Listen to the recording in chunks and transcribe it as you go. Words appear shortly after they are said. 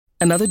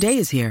Another day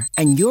is here,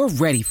 and you're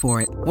ready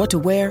for it. What to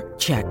wear?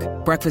 Check.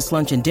 Breakfast,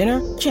 lunch, and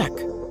dinner? Check.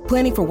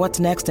 Planning for what's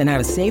next and how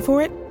to save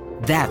for it?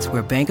 That's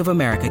where Bank of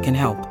America can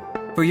help.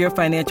 For your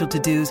financial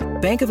to-dos,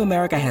 Bank of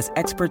America has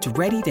experts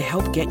ready to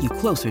help get you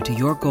closer to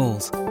your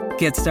goals.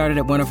 Get started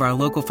at one of our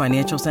local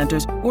financial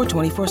centers or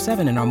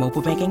 24/7 in our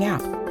mobile banking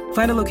app.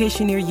 Find a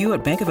location near you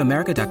at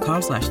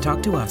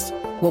bankofamerica.com/talktous.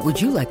 What would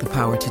you like the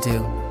power to do?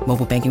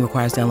 Mobile banking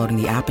requires downloading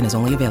the app and is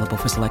only available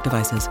for select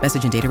devices.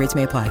 Message and data rates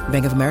may apply.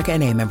 Bank of America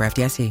N.A., member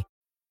FDIC.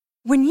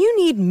 When you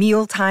need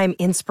mealtime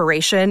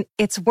inspiration,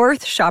 it's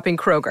worth shopping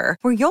Kroger,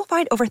 where you'll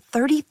find over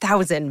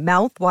 30,000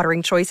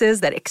 mouth-watering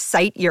choices that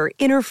excite your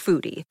inner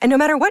foodie. And no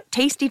matter what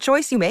tasty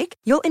choice you make,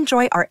 you'll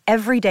enjoy our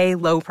everyday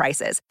low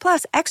prices,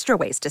 plus extra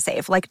ways to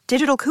save, like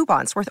digital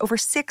coupons worth over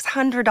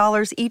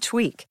 $600 each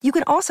week. You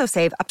can also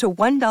save up to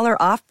 $1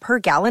 off per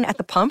gallon at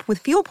the pump with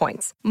fuel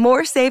points.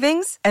 More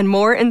savings and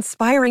more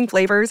inspiring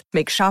flavors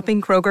make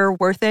shopping Kroger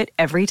worth it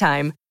every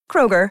time.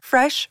 Kroger,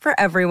 fresh for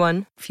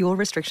everyone. Fuel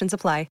restrictions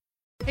apply.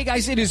 Hey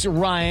guys, it is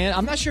Ryan.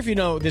 I'm not sure if you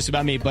know this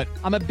about me, but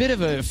I'm a bit of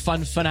a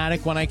fun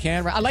fanatic when I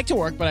can. I like to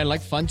work, but I like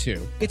fun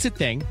too. It's a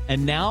thing.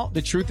 And now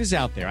the truth is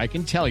out there. I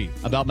can tell you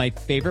about my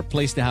favorite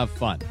place to have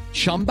fun.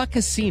 Chumba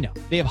Casino.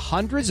 They have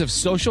hundreds of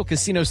social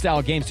casino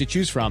style games to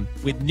choose from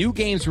with new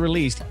games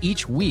released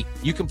each week.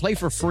 You can play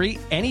for free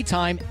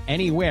anytime,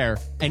 anywhere.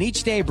 And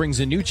each day brings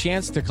a new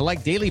chance to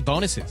collect daily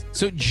bonuses.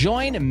 So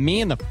join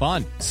me in the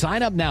fun.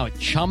 Sign up now at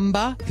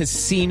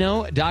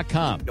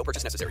ChumbaCasino.com. No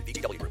purchase necessary.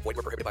 VGW Group. Void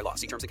where prohibited by law.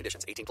 See terms and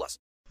conditions. 18+.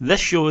 This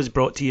show is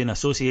brought to you in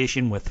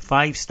association with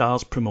 5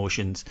 Stars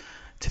Promotions.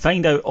 To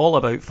find out all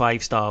about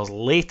 5 Stars'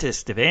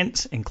 latest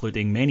events,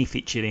 including many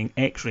featuring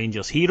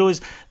ex-Rangers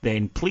heroes,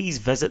 then please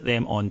visit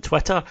them on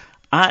Twitter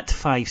at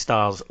 5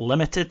 Stars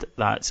Limited,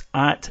 that's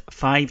at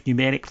 5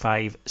 numeric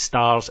 5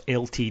 Stars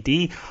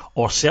Ltd,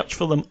 or search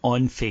for them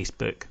on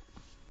Facebook.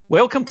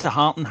 Welcome to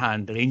Heart in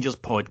Hand, the Rangers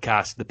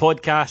podcast, the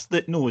podcast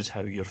that knows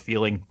how you're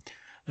feeling.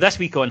 This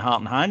week on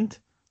Heart in Hand,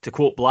 to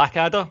quote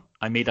Blackadder,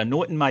 I made a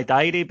note in my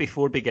diary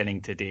before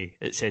beginning today.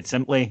 It said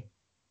simply,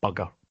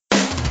 bugger.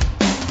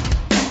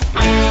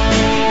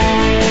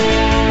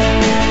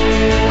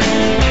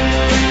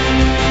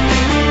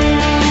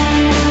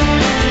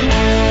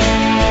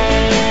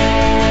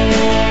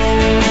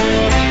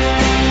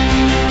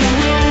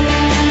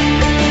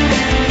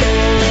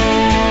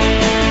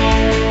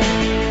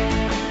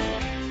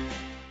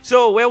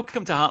 So,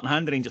 welcome to Heart and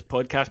Hand, the Rangers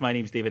podcast. My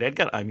name's David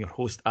Edgar. I'm your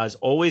host as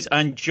always.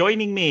 And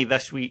joining me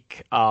this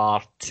week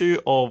are two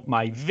of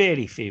my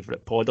very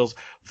favourite podders.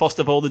 First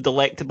of all, the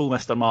delectable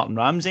Mr. Martin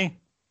Ramsey.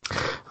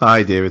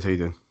 Hi, David. How you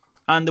doing?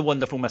 And the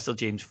wonderful Mr.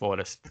 James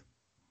Forrest.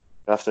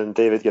 Good afternoon,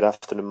 David. Good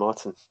afternoon,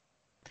 Martin.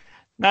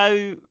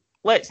 Now,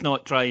 let's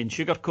not try and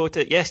sugarcoat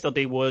it.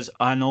 Yesterday was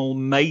an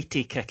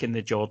almighty kick in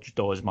the George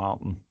Dawes,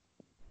 Martin.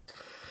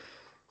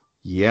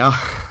 Yeah,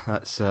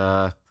 that's,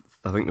 I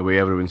think, the way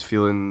everyone's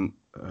feeling.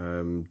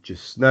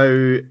 Just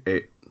now,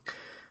 it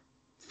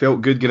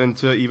felt good getting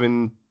into it,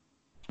 even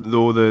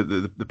though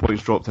the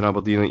points dropped in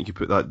Aberdeen. I think you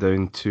could put that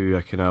down to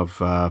a kind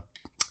of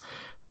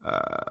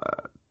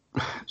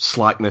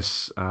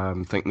slackness,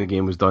 thinking the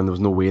game was done. There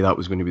was no way that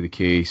was going to be the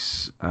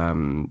case.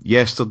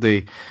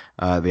 Yesterday,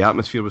 the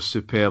atmosphere was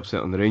superb,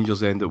 certainly on the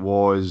Rangers end it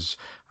was,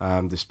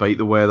 despite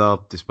the weather,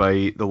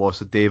 despite the loss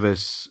of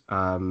Davis.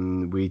 I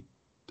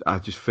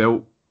just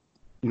felt,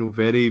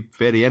 very,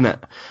 very in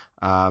it.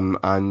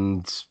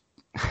 And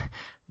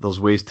there's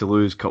ways to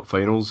lose cup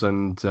finals,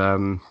 and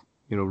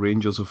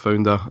Rangers have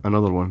found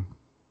another one.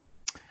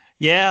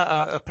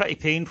 Yeah, a pretty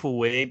painful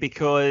way,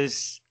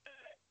 because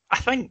I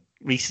think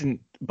recent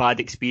bad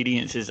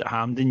experiences at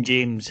Hampden,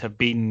 James, have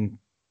been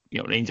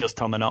Rangers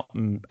turning up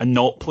and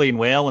not playing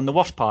well. And the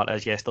worst part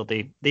is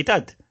yesterday they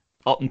did,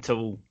 up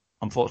until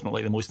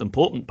unfortunately the most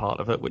important part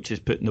of it, which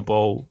is putting the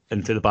ball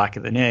into the back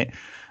of the net,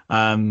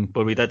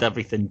 where we did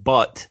everything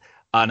but.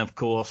 And of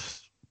course,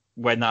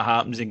 when that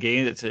happens in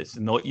games, it's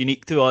not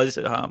unique to us.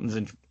 It happens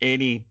in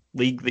any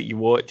league that you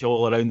watch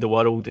all around the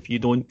world. If you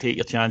don't take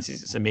your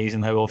chances, it's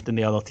amazing how often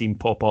the other team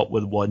pop up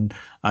with one,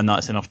 and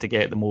that's enough to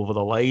get them over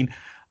the line.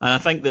 And I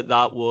think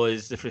that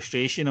was the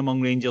frustration among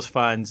Rangers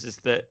fans, is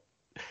that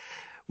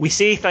we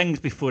say things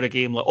before a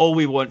game like,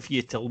 we want for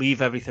you to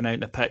leave everything out on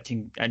the pitch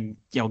and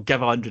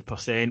give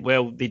 100%.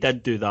 Well, they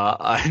did do that,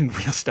 and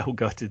we're still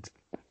gutted.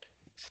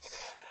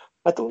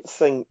 I don't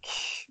think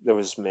there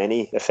was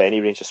many, if any,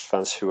 Rangers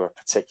fans who were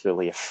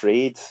particularly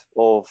afraid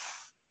of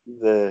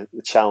the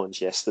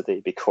challenge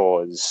yesterday,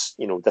 because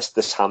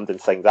this Hampden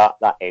thing that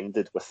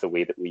ended with the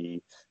way that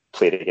we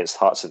played against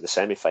Hearts in the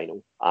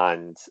semi-final,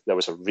 and there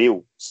was a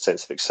real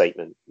sense of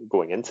excitement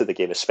going into the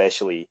game,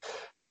 especially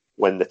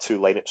when the two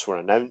lineups were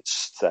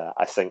announced.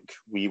 I think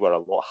we were a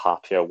lot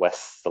happier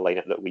with the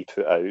lineup that we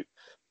put out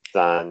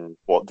than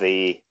what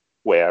they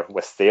were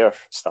with their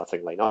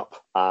starting lineup.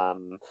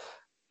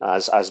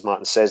 As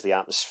Martin says, the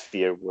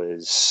atmosphere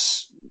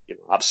was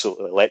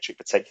absolutely electric,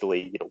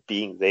 particularly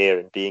being there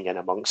and being in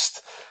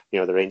amongst the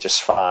Rangers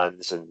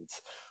fans and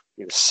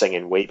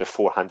singing way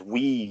beforehand.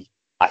 We,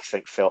 I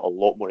think, felt a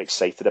lot more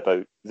excited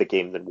about the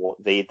game than what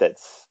they did.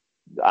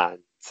 and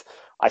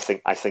I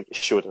think it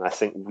showed, and I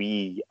think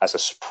we as a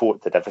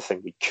support did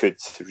everything we could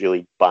to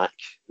really back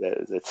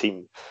the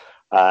team.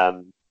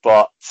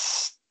 But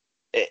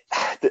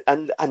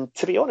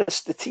to be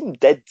honest, the team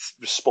did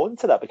respond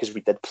to that because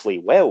we did play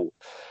well.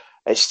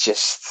 It's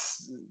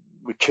just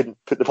we couldn't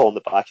put the ball in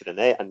the back of the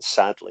net, and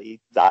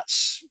sadly,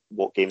 that's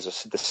what games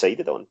are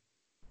decided on.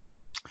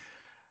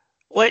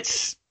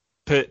 Let's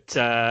put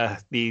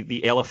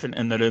the elephant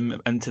in the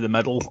room into the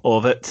middle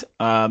of it.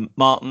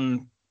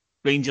 Martin,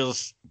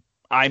 Rangers,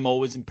 I'm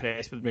always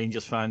impressed with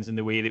Rangers fans in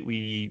the way that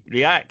we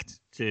react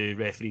to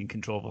refereeing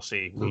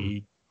controversy.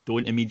 We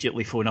don't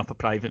immediately phone up a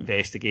private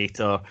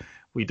investigator.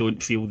 We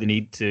don't feel the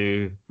need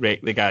to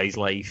wreck the guy's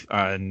life,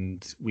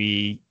 and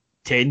we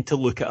tend to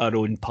look at our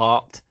own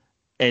part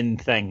in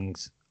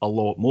things a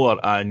lot more.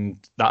 And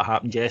that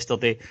happened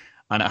yesterday,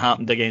 and it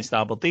happened against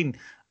Aberdeen.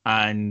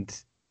 And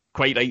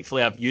quite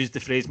rightfully, I've used the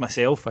phrase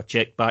myself. I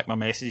checked back my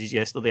messages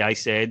yesterday. I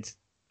said,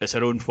 it's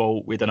our own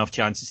fault. We had enough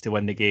chances to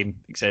win the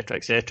game, etc.,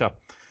 etc.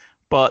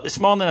 But this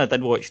morning I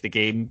did watch the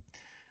game.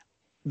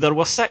 There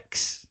were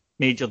 6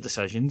 major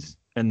decisions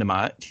in the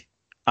match,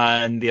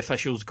 and the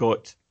officials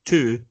got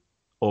 2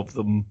 of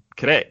them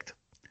correct.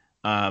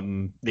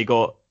 They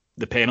got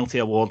the penalty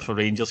award for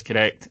Rangers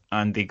correct,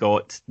 and they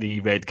got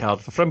the red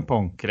card for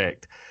Frimpong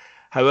correct.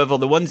 However,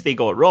 the ones they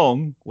got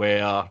wrong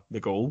were the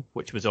goal,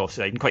 which was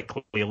offside, and quite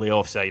clearly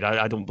offside.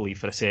 I don't believe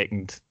for a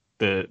second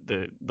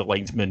the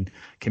linesman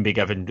can be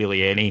given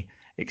really any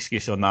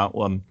excuse on that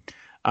one.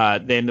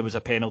 Then there was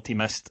a penalty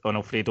missed on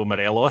Alfredo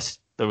Morelos.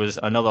 There was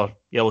another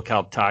yellow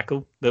card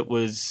tackle that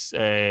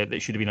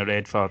should have been a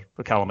red for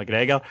Callum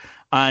McGregor.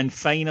 And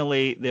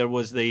finally, there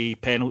was the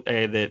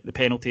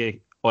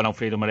penalty on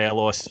Alfredo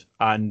Morelos,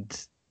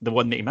 and the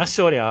one that he missed,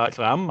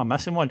 I'm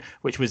missing one,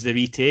 which was the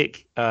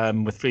retake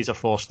with Fraser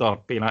Forster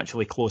being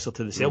actually closer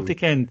to the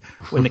Celtic end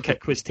when the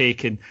kick was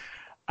taken.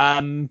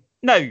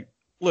 Now,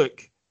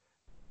 look,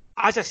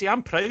 as I say,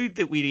 I'm proud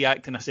that we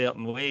react in a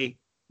certain way,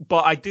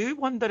 but I do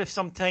wonder if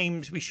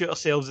sometimes we shoot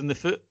ourselves in the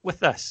foot with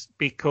this,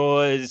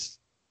 because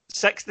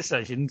 6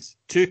 decisions,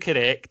 2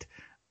 correct,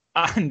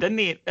 and in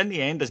the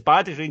end, as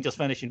bad as Rangers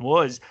finishing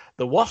was,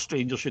 the worst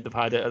Rangers should have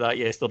had out of that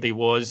yesterday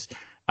was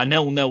a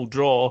 0-0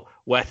 draw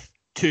with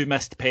 2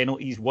 missed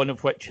penalties, one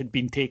of which had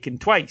been taken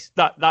twice.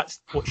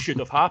 That's what should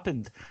have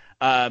happened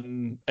at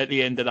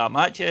the end of that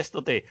match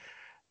yesterday.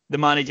 The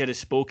manager has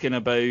spoken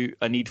about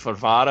a need for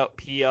VAR up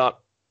here.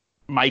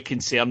 My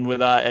concern with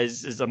that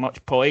is there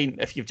much point?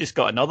 If you've just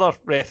got another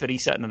referee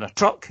sitting in a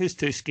truck who's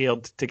too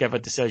scared to give a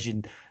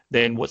decision,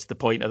 then what's the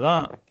point of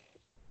that?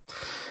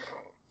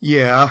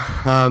 Yeah,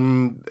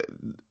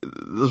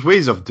 there's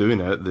ways of doing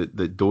it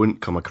that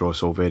don't come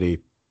across all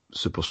very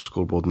Super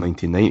Scoreboard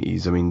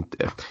 1990s. I mean,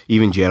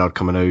 even Gerrard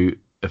coming out,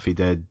 if he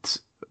did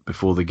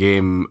before the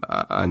game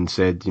and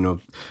said,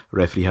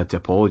 referee had to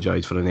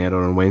apologise for an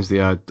error on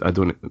Wednesday, I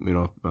don't,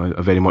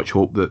 I very much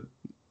hope that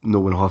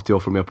no one will have to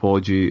offer me an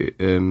apology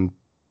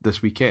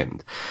this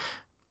weekend.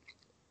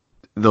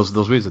 There's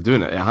ways of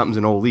doing it. It happens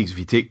in all leagues. If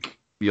you take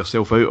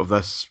yourself out of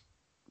this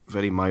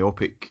very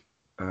myopic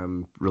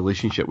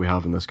relationship we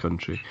have in this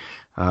country,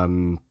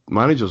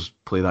 managers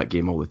play that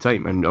game all the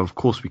time, and of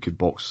course we could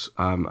box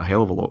a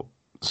hell of a lot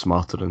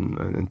smarter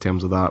in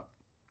terms of that.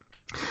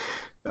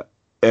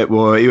 It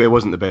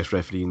wasn't the best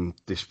refereeing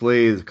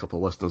display. There's a couple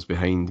of listeners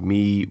behind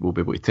me will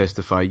be able to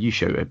testify. You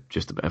shout at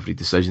just about every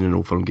decision in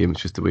Old Firm game.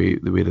 It's just the way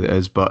that it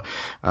is. But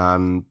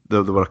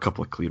there were a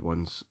couple of clear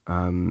ones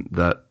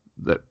that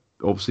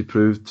obviously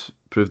proved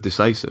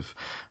decisive.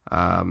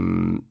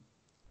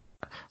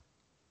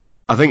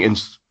 I think in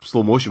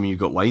slow motion, when you've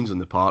got lines on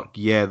the park,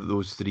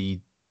 those 3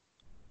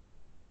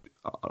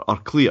 are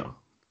clear.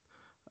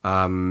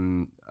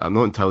 I'm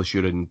not entirely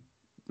sure in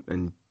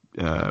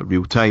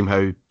real time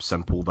how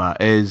simple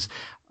that is.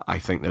 I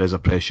think there is a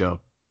pressure.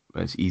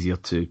 It's easier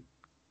to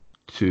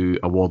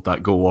award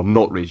that goal or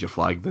not raise your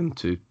flag than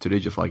to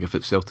raise your flag if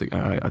it's Celtic.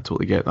 I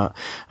totally get that.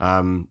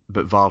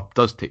 But VAR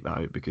does take that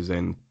out, because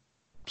then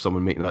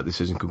someone making that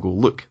decision can go,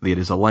 look, there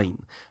is a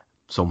line.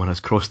 Someone has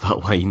crossed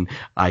that line.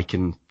 I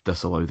can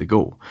disallow the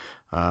goal.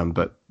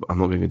 But I'm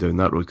not going to go down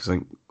that road, because I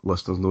think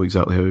listeners know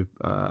exactly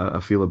how I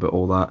feel about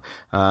all that.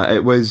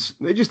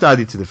 It just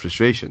added to the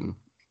frustration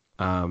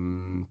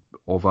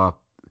of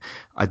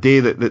a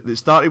day that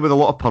started with a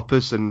lot of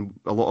purpose and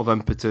a lot of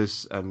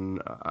impetus and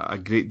a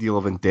great deal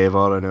of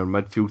endeavour, and our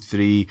midfield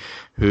 3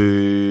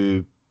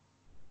 who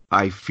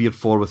I feared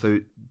for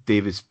without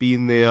Davis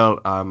being there.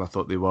 I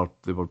thought they were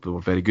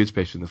very good,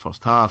 especially in the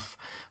first half.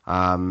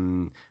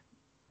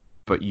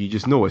 But you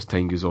just know as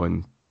time goes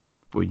on,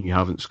 when you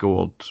haven't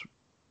scored,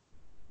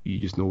 you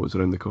just know what's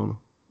around the corner.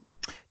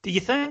 Do you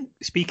think,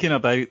 speaking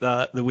about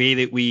that, the way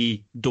that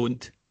we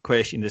don't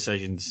question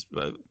decisions,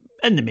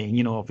 in the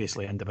main,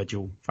 obviously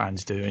individual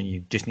fans do, and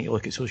you just need to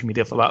look at social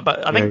media for that,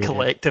 but I think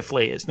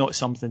collectively it's not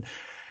something...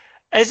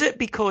 Is it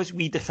because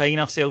we define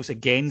ourselves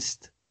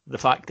against the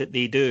fact that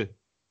they do,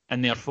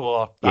 and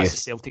therefore that's a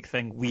Celtic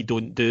thing, we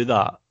don't do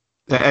that?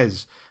 It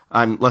is.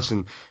 And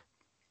listen,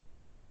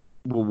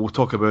 we'll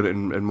talk about it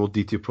in more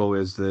detail probably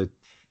as the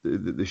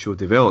the show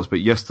develops.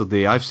 But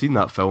yesterday, I've seen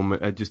that film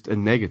just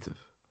in negative.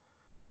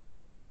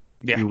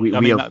 Yeah,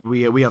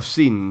 we have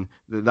seen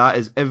that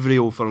is every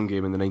Old Firm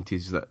game in the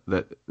 90s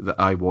that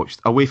I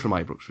watched, away from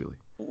Ibrox, really.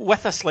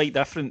 With a slight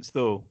difference,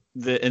 though,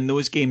 in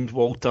those games,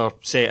 Walter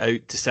set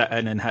out to sit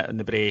in and hit on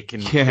the break,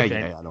 and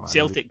I know.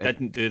 Celtic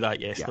didn't do that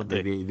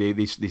yesterday.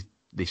 Yeah,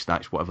 they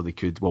snatched whatever they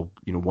could. Well,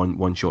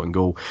 one shot and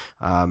goal.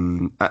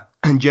 And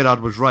Gerrard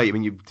was right. I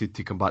mean,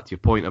 to come back to your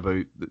point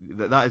about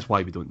that is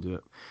why we don't do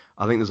it.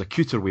 I think there's a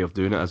cuter way of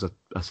doing it, as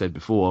I said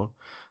before.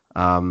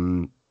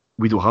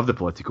 We don't have the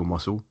political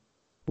muscle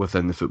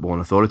within the footballing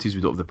authorities.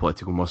 We don't have the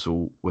political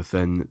muscle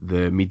within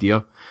the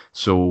media.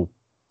 So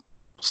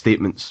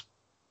statements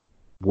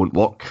won't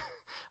work.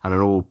 And I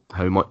know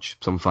how much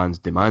some fans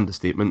demand a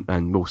statement,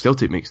 and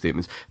Celtic make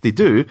statements. They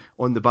do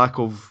on the back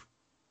of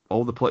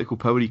all the political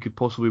power you could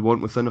possibly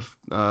want within a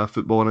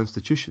footballing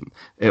institution.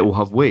 It will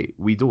have weight.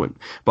 We don't.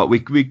 But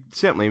we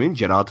certainly, I mean,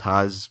 Gerrard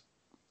has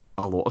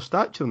a lot of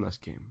stature in this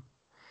game.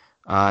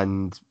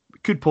 And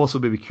could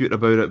possibly be cute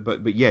about it,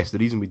 but yes, the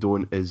reason we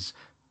don't is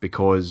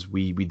because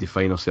we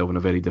define ourselves in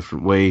a very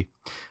different way,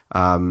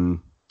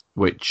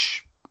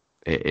 which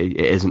it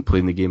isn't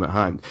playing the game at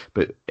hand.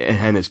 But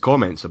in his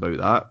comments about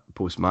that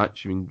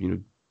post-match, I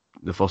mean,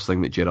 the first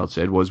thing that Gerrard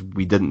said was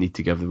we didn't need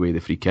to give away the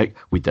free kick.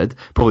 We did.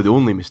 Probably the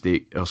only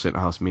mistake our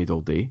centre-halves made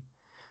all day.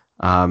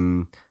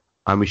 And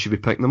we should be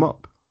picking them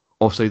up,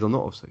 offside or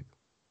not offside.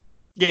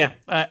 Yeah,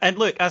 and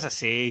look, as I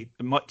say,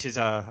 much as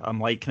I'm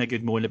liking a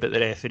good moan about the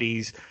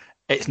referees,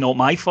 it's not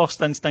my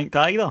first instinct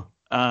either.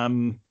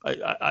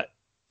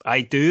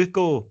 I do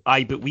go,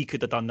 but we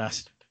could have done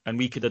this and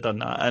we could have done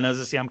that. And as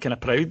I say, I'm kind of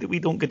proud that we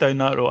don't go down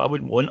that road. I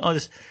wouldn't want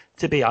us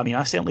to be. I mean,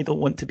 I certainly don't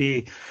want to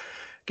be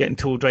getting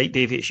told, right,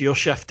 Davey, it's your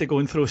shift to go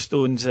and throw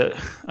stones at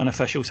an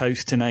official's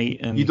house tonight.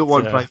 And you don't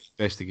want private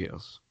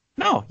investigators.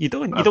 No, you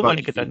don't. You don't want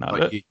to go down that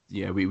route.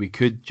 Yeah, we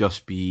could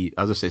just be,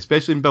 as I say,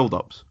 especially in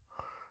build-ups,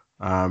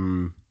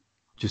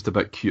 just a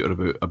bit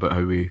cuter about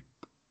how we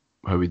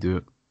do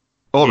it.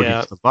 Or we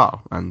get to the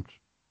bar, and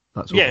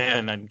that's all. Yeah,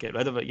 and then get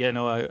rid of it. Yeah,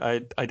 no,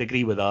 I'd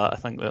agree with that. I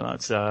think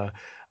that's a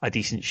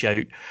decent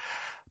shout.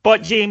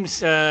 But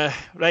James,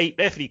 right,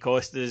 referee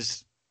cost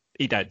us,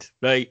 he did,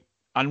 right?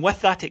 And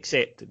with that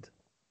accepted,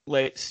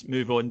 let's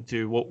move on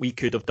to what we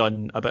could have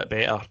done a bit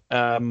better.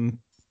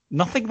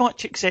 Nothing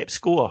much except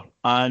score.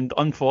 And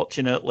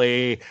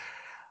unfortunately,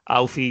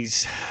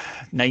 Alfie's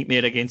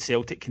nightmare against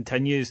Celtic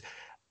continues.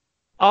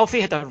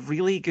 Alfie had a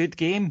really good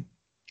game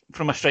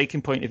from a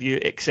striking point of view,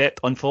 except,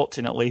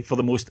 unfortunately, for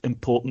the most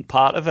important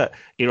part of it.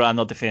 He ran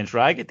their defence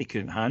ragged. They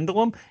couldn't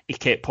handle him. He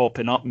kept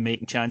popping up and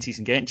making chances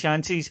and getting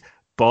chances.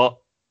 But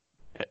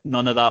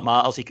none of that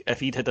matters. If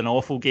he'd had an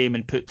awful game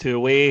and put two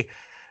away,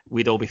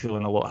 we'd all be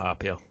feeling a lot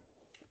happier.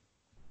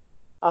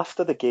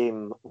 After the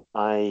game,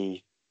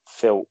 I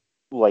felt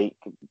like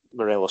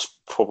Morelos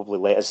probably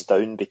let us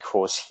down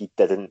because he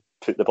didn't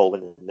put the ball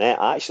in the net.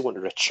 I actually want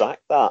to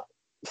retract that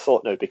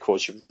thought now,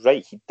 because you're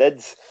right, he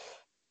did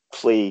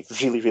play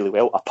really, really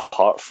well,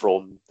 apart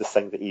from the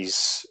thing that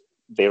he's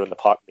there in the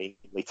park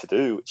mainly to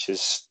do, which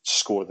is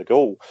score the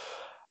goal.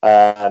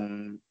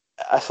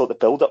 I thought the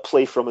build-up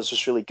play from us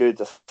was really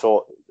good. I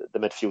thought the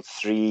midfield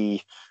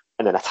three,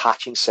 in an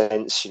attacking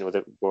sense,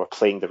 that we were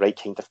playing the right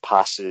kind of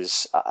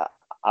passes.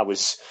 I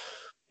was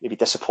maybe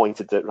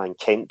disappointed that Ryan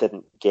Kent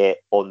didn't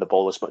get on the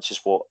ball as much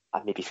as what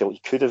I maybe felt he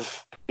could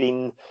have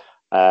been.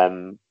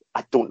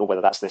 I don't know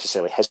whether that's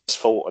necessarily his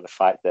fault or the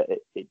fact that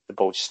the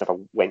ball just never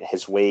went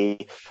his way.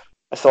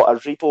 I thought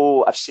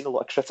Aribo, I've seen a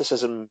lot of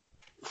criticism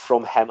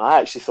from him.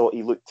 I actually thought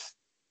he looked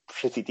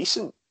pretty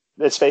decent,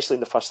 especially in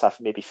the first half,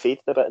 maybe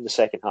faded a bit in the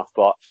second half,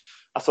 but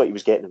I thought he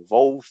was getting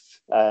involved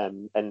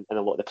in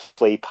a lot of the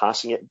play,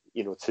 passing it,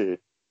 to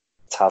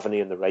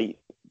Tavernier on the right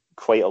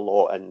quite a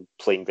lot and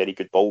playing very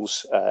good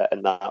balls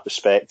in that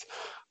respect.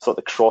 I thought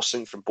the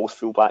crossing from both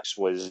fullbacks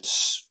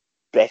was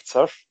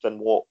better than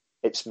what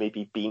it's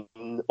maybe been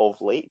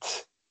of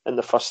late in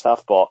the first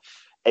half, but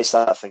it's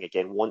that thing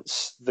again.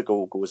 Once the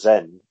goal goes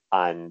in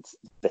and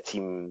the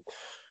team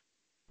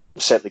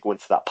certainly go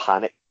into that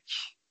panic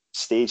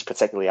stage,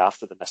 particularly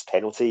after the missed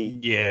penalty.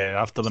 Yeah,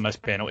 after the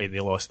missed penalty, they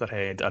lost their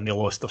head and they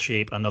lost their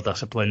shape and their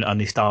discipline, and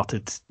they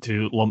started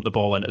to lump the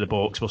ball into the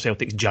box, where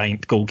Celtic's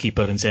giant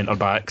goalkeeper and centre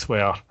backs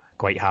were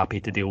quite happy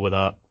to deal with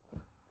that.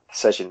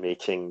 Decision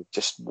making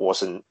just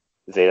wasn't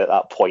there at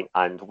that point,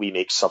 and we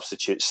make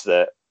substitutes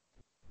that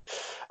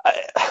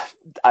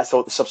I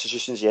thought the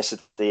substitutions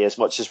yesterday, as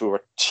much as we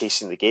were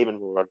chasing the game and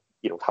we were,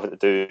 having to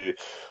do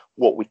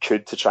what we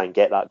could to try and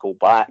get that goal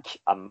back,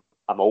 I'm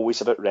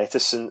always a bit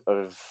reticent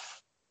of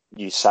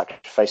you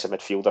sacrifice a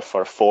midfielder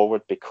for a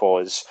forward,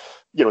 because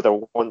there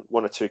were one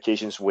or two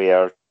occasions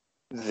where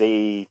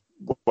they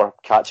were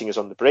catching us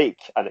on the break,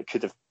 and it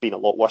could have been a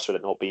lot worse had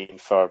it not been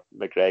for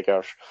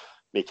McGregor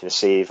making a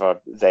save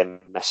or them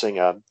missing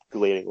a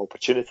glaring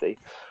opportunity.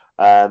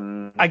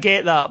 I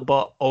get that,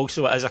 but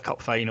also it is a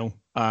cup final,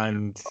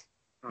 and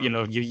You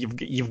know,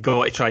 you've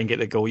got to try and get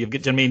the goal. You've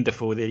got Jermaine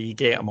Defoe there. You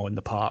get him on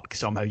the park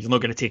somehow. You're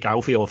not going to take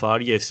Alfie off, are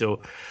you?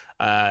 So,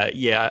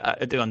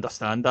 I do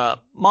understand that.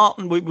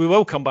 Martin, we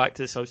will come back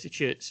to the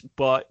substitutes,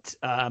 but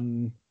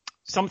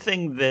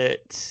something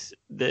that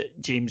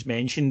James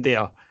mentioned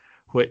there,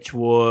 which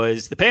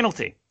was the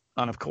penalty,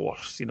 and of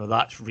course, you know,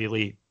 that's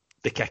really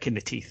the kick in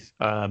the teeth.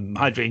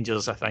 Had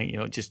Rangers, I think, you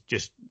know,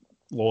 just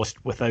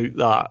lost without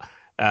that,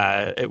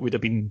 it would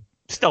have been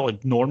still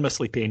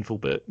enormously painful,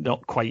 but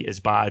not quite as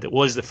bad. It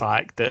was the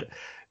fact that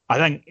I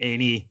think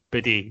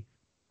anybody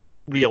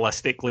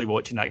realistically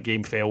watching that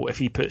game felt if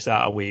he puts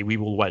that away, we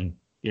will win.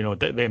 You know,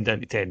 them down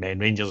to 10 men,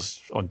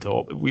 Rangers on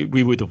top,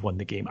 we would have won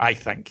the game, I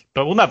think.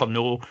 But we'll never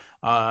know,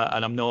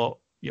 and I'm not,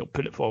 you know,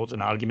 putting it forward as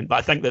an argument, but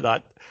I think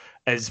that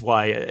is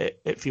why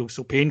it feels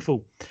so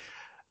painful.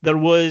 There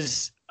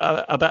was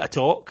a bit of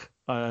talk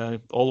all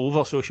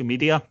over social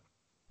media,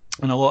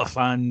 and a lot of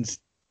fans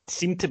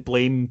seemed to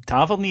blame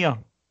Tavernier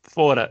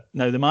for it.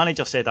 Now, the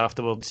manager said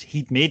afterwards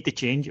he'd made the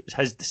change. It was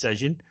his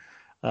decision.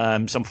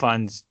 Some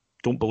fans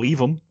don't believe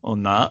him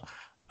on that.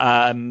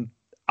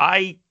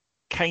 I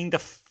kind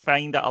of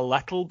find it a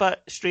little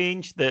bit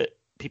strange that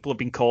people have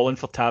been calling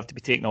for Tav to be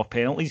taken off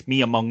penalties,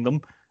 me among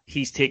them.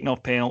 He's taken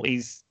off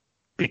penalties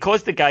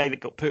because the guy that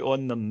got put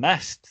on them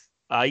missed.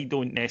 I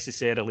don't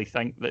necessarily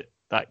think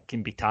that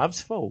can be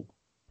Tav's fault.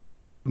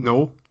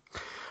 No.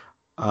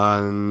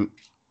 I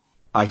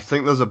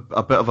think there's a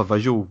bit of a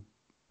visual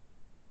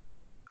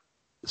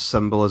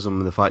symbolism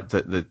in the fact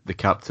that the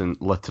captain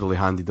literally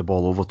handed the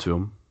ball over to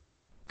him,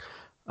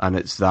 and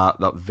it's that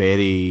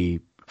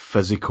very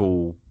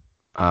physical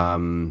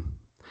handing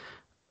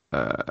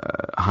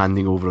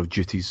over of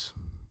duties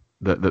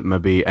that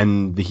maybe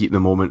in the heat of the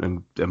moment,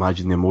 and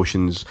imagine the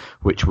emotions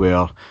which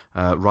were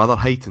rather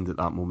heightened at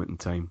that moment in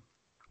time.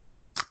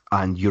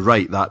 And you're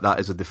right, that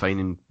is a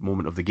defining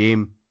moment of the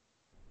game,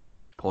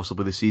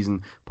 possibly the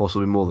season,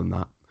 possibly more than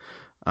that.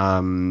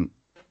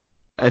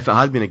 If it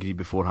had been agreed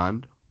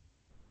beforehand,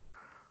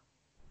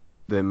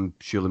 then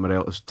surely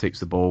Morelos takes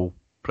the ball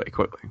pretty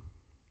quickly,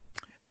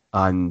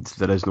 and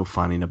there is no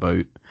fanning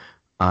about,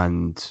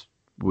 and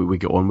we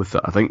get on with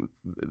it. I think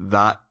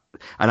that,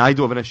 and I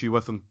don't have an issue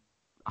with him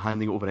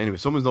handing it over anyway.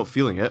 If someone's not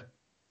feeling it,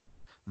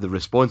 the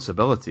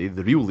responsibility,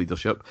 the real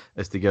leadership,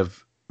 is to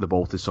give the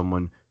ball to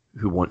someone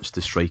who wants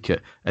to strike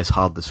it as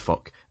hard as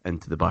fuck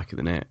into the back of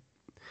the net.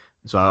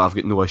 So I've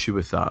got no issue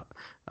with that.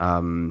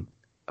 A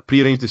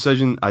pre-arranged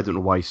decision, I don't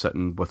know why he's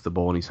sitting with the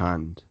ball in his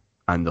hand,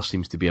 and there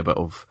seems to be a bit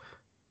of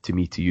to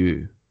me to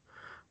you.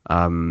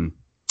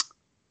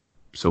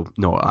 So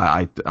no,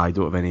 I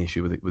don't have any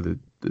issue with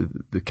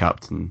the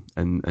captain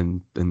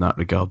in that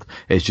regard.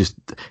 It's just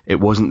it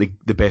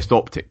wasn't the best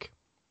optic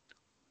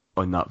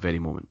on that very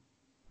moment.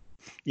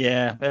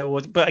 Yeah, it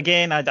was. But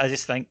again, I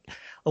just think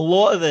a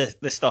lot of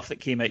the stuff that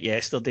came out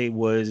yesterday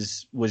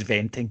was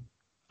venting,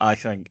 I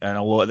think, and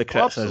a lot of the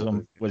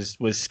criticism was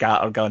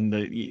scattergun.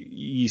 That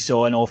you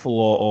saw an awful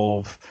lot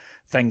of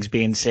things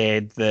being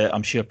said that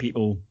I'm sure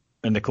people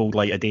in the cold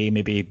light of day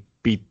maybe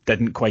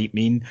didn't quite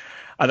mean.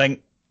 I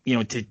think, you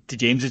know, to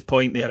James's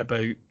point there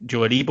about Joe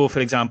Aribo, for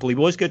example, he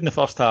was good in the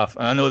first half,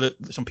 and I know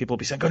that some people will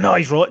be saying, "Oh no,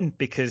 he's rotten,"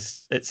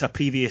 because it's a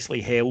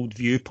previously held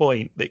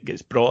viewpoint that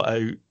gets brought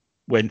out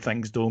when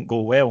things don't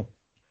go well.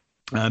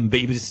 But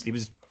he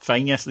was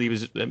fine yesterday. He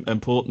was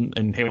important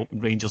in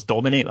helping Rangers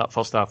dominate that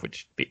first half,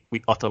 which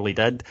we utterly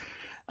did.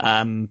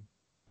 And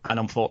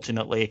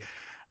unfortunately,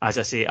 as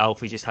I say,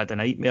 Alfie just had a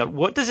nightmare.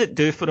 What does it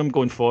do for him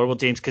going forward,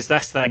 James? Because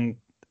this thing,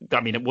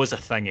 I mean, it was a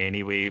thing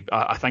anyway.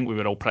 I think we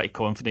were all pretty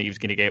confident he was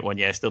going to get one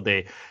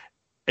yesterday.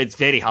 It's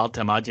very hard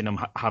to imagine him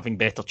having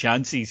better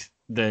chances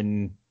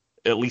than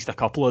at least a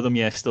couple of them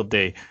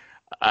yesterday.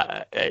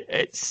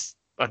 It's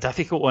a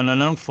difficult one,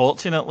 and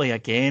unfortunately,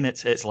 again,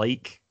 it's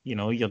like, you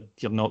know, you're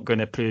not going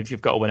to prove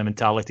you've got a winning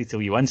mentality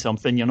till you win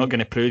something. You're not going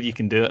to prove you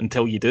can do it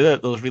until you do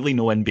it. There's really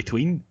no in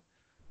between.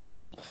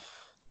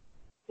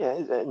 Yeah,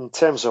 in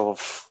terms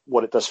of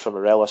what it does for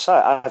Morelos,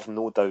 I have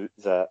no doubt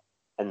that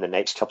in the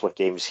next couple of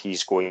games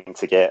he's going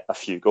to get a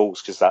few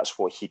goals, because that's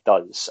what he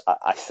does.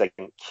 I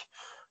think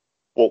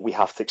what we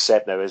have to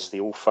accept now is the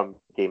Old Firm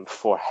game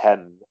for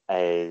him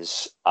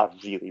is a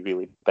really,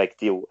 really big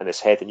deal in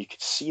his head, and you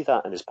could see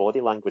that in his body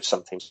language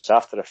sometimes.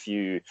 After a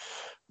few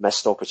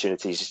missed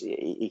opportunities,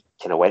 he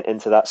kind of went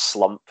into that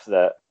slump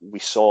that we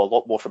saw a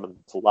lot more from him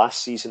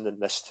last season than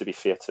this, to be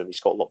fair to him.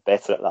 He's got a lot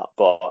better at that,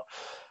 but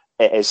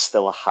it is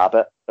still a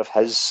habit of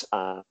his,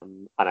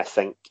 and I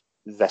think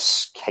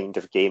this kind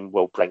of game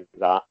will bring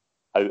that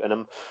out in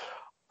him.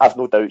 I've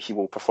no doubt he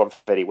will perform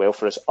very well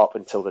for us up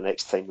until the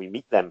next time we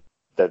meet them.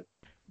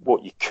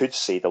 What you could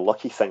say, the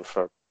lucky thing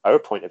for our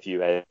point of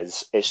view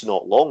is it's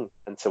not long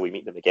until we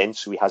meet them again,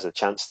 so he has a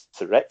chance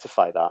to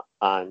rectify that,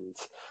 and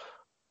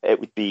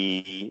it would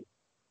be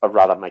a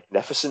rather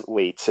magnificent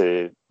way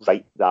to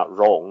right that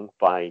wrong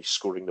by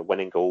scoring the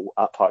winning goal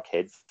at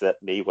Parkhead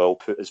that may well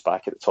put us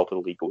back at the top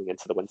of the league going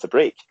into the winter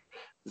break.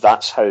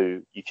 That's how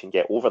you can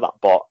get over that,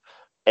 but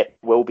it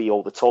will be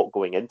all the talk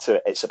going into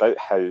it. It's about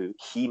how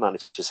he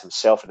manages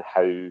himself and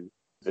how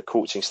the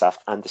coaching staff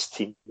and his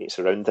teammates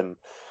around him,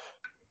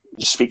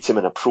 speak to him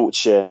and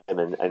approach him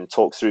and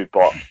talk through.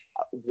 But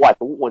what I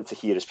don't want to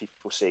hear is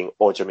people saying,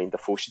 "Oh, Jermaine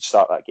Defoe should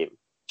start that game.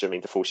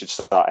 Jermaine Defoe should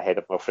start ahead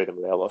of Alfredo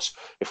Morelos."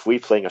 If we're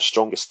playing our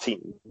strongest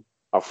team,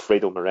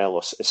 Alfredo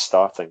Morelos is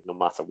starting no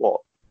matter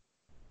what.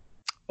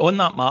 On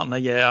that,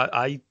 Martin, yeah,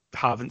 I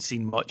haven't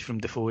seen much from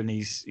Defoe, and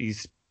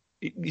he's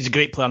a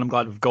great player, and I'm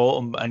glad we've got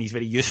him, and he's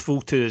very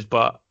useful to us,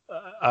 but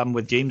I'm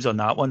with James on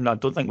that one. I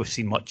don't think we've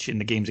seen much in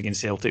the games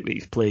against Celtic that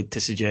he's played to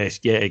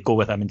suggest, go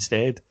with him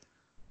instead.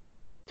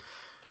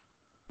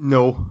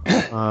 No,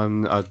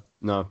 I'm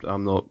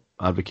not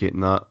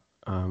advocating that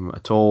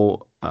at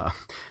all.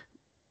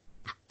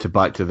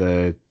 Back to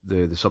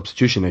the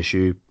substitution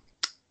issue,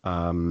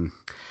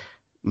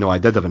 no, I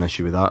did have an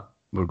issue with that.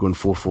 We're going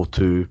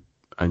 4-4-2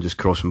 and just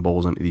crossing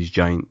balls into these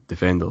giant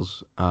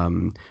defenders.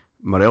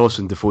 Morelos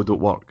and Defoe don't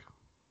work.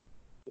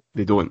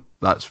 They don't.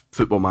 That's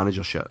football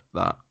manager shit,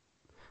 that.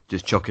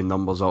 Just chucking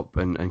numbers up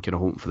and kind of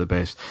hoping for the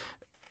best.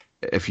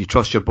 If you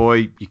trust your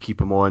boy, you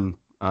keep him on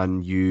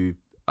and you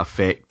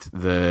affect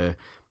the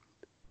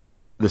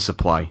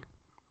supply.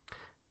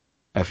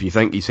 If you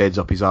think he's heads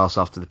up his arse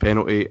after the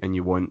penalty and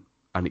you want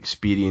an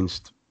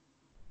experienced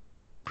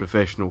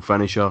professional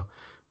finisher,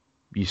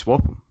 you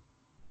swap him.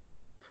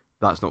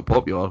 That's not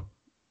popular.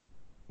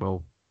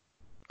 Well,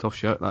 tough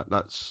shit.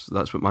 That's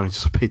what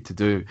managers are paid to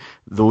do.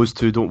 Those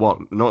two don't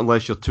work. Not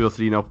unless you're 2 or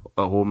 3 up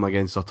at home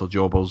against utter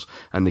jobbers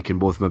and they can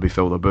both maybe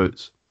fill their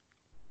boots.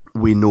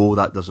 We know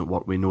that doesn't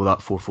work. We know that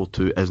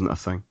 4-4-2 isn't a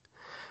thing.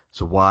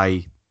 So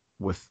why,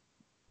 with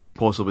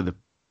possibly the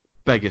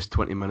biggest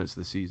 20 minutes of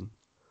the season,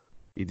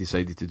 he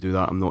decided to do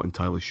that? I'm not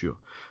entirely sure.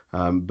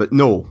 But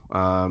no,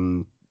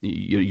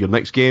 your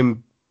next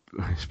game,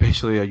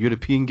 especially a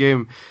European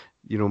game,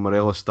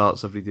 Morelos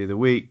starts every day of the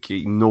week.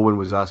 No one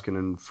was asking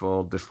him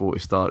for Defoe to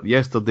start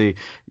yesterday.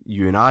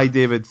 You and I,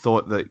 David,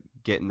 thought that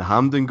getting the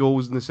Hampden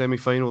goals in the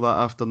semi-final that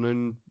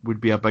afternoon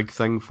would be a big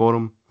thing for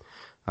him,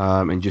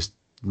 and just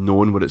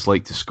knowing what it's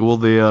like to score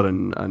there.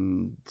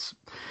 And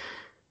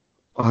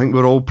I think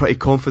we're all pretty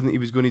confident he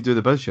was going to do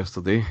the biz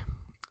yesterday.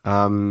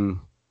 And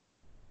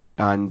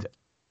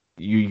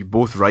you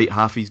both right,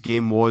 half his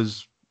game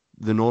was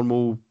the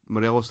normal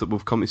Morelos that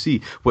we've come to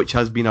see, which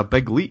has been a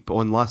big leap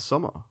on last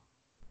summer.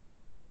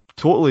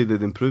 Totally, the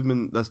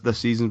improvement this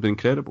season's been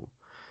incredible,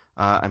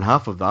 and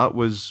half of that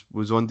was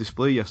on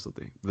display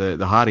yesterday.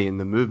 The harrying,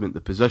 the movement,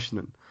 the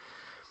positioning.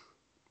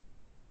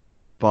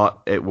 But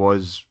it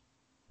was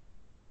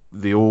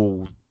the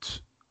old.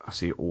 I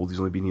say old. He's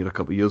only been here a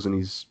couple of years, and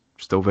he's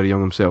still very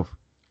young himself.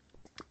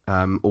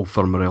 Old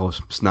firm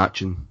Morelos,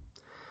 snatching,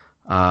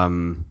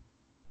 trying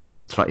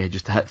to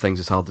just hit things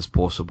as hard as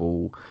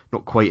possible.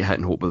 Not quite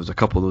hitting hope, but there's a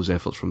couple of those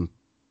efforts from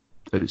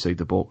outside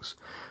the box.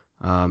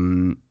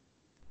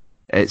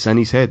 It's in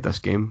his head, this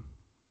game.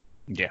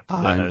 Yeah.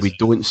 And we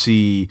don't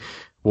see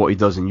what he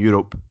does in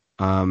Europe.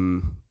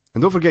 And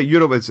don't forget,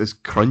 Europe is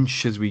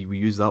crunch, as we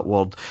use that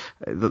word.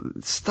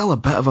 It's still a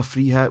bit of a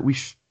free hit. We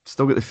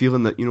still get the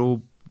feeling that,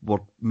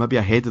 we're maybe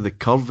ahead of the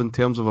curve in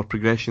terms of our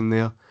progression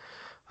there.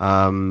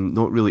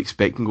 Not really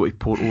expecting to go to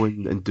Porto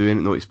and do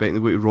anything, not expecting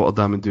to go to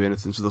Rotterdam and do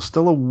anything. So there's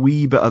still a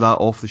wee bit of that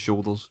off the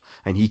shoulders,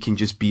 and he can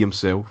just be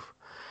himself.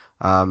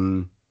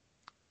 And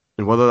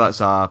whether that's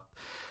a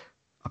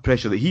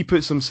pressure that he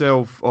puts on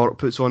himself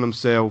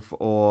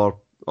or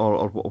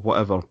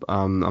whatever,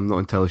 I'm not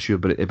entirely sure,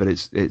 but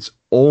it's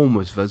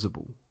almost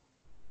visible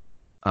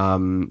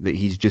that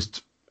he's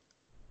just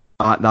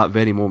at that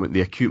very moment,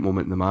 the acute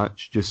moment in the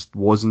match, just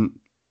wasn't.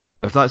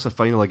 If that's a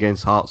final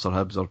against Hearts or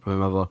Hibs or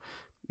whomever,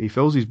 he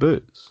fills his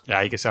boots.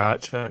 Yeah, he gets a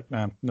hat trick.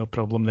 No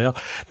problem there.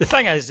 The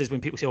thing is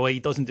when people say, "Oh,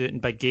 he doesn't do it in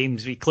big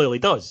games," he clearly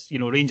does.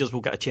 Rangers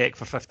will get a cheque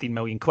for 15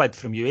 million quid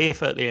from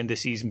UEFA at the end of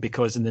the season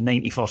because in the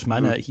 91st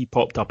minute he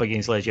popped up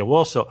against Legia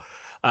Warsaw.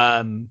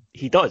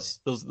 He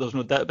does. There's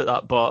no doubt about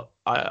that. But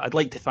I'd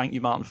like to thank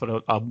you, Martin,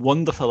 for a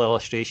wonderful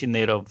illustration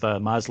there of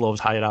Maslow's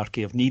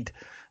hierarchy of need,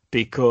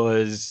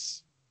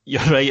 because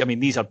you're right. I mean,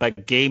 these are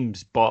big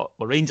games, but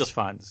we're Rangers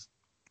fans.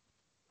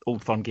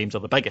 Old Firm games are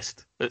the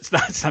biggest. It's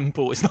that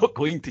simple. It's not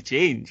going to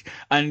change.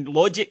 And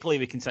logically,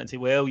 we can sit and say,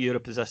 well,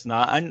 Europe is this and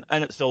that,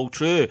 and it's all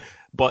true.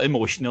 But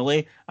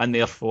emotionally, and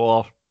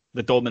therefore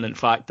the dominant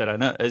factor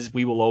in it, is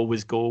we will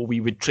always go,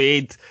 we would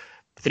trade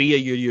 3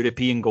 of your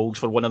European goals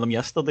for 1 of them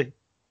yesterday.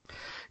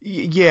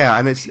 Yeah,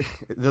 and it's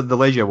the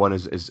Legia one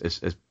is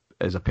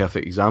a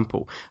perfect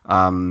example.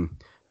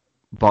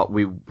 But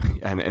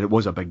it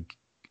was a big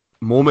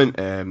moment,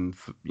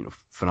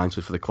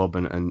 financially for the club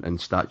and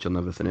stature and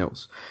everything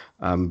else.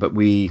 But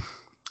we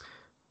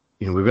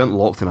weren't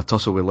locked in a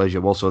tussle with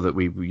Legia Warsaw that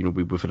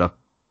we've had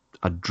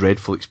a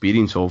dreadful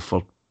experience of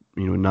for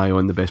nigh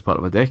on the best part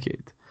of a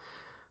decade.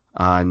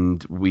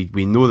 And we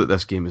know that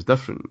this game is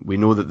different. We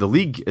know that the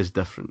league is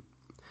different.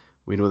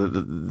 We know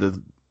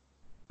that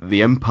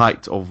the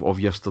impact of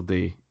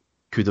yesterday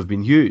could have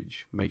been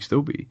huge, might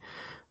still be.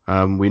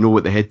 We know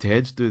what the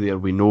head-to-heads do there.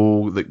 We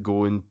know that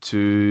going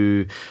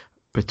to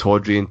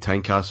Pittodrie and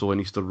Tynecastle and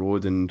Easter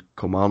Road and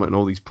Kilmarnock and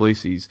all these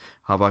places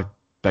have a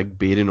big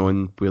bearing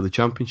on where the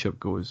championship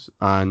goes.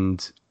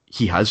 And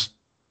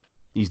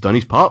he's done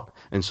his part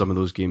in some of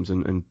those games,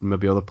 and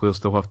maybe other players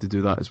still have to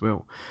do that as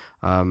well.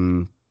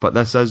 But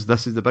this is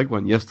the big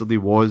one. Yesterday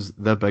was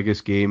the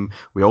biggest game.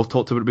 We all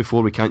talked about it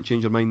before. We can't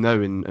change our mind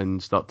now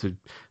and start to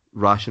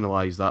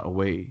rationalise that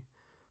away.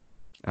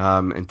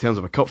 In terms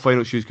of a cup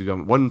final shoes, because we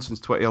haven't won since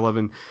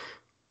 2011,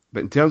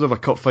 but in terms of a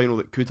cup final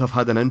that could have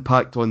had an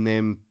impact on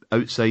them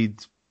outside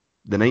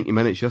the 90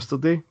 minutes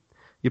yesterday,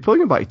 you're probably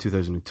going back to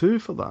 2002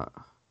 for that.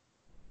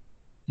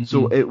 Mm-hmm.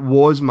 So it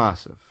was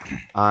massive.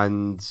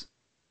 And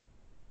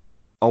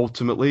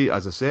ultimately,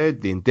 as I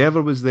said, the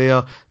endeavour was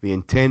there, the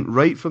intent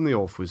right from the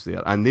off was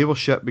there, and they were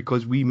shit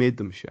because we made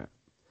them shit.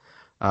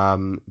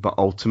 But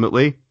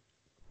ultimately,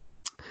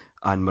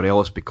 and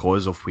Morelos,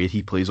 because of where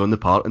he plays on the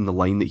part and the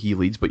line that he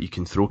leads, but you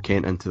can throw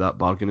Kent into that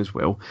bargain as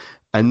well,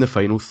 in the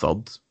final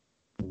third,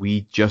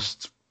 we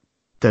just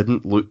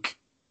didn't look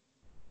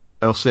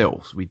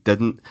ourselves. We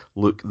didn't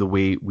look the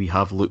way we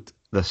have looked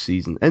this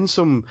season. In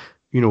some,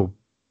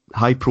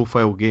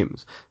 high-profile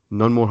games.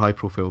 None more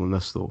high-profile than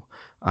this, though.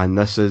 And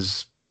this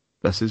is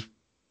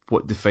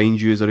what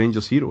defines you as a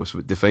Rangers hero. So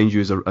it defines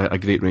you as a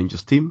great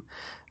Rangers team,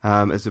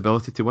 is the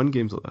ability to win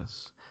games like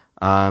this.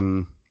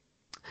 And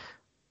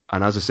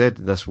as I said,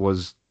 this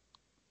was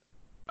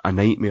a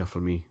nightmare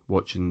for me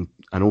watching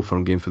an Old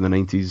Firm game from the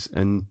 90s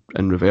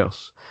in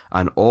reverse.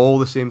 And all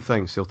the same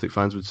things Celtic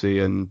fans would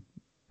say on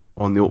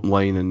the open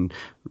line and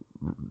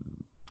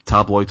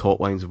tabloid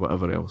hotlines or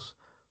whatever else.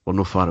 We're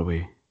not far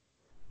away.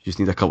 You just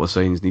need a couple of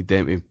signs, need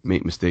them to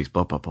make mistakes,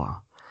 blah, blah, blah.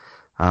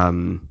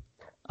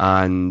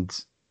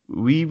 And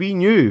we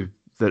knew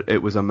that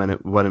it was a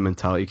minute winning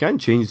mentality. You can't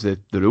change the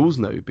rules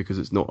now because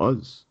it's not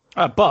us.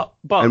 But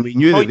and we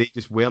knew that they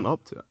just weren't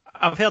up to it.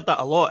 I've heard that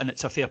a lot, and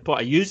it's a fair point.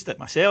 I used it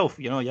myself.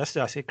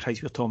 Yesterday I said,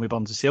 Christ, we're Tommy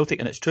Burns of Celtic,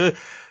 and it's true.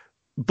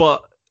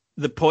 But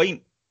the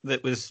point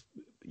that was,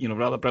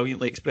 rather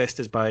brilliantly expressed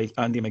as by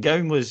Andy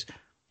McGowan was,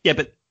 yeah,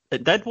 but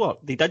it did work.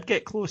 They did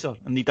get closer,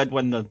 and they did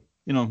win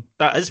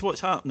that is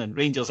what's happening.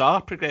 Rangers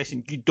are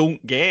progressing. You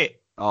don't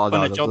get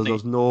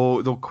there's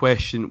no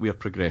question we are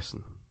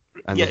progressing.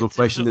 And there's no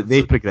question that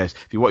they progress.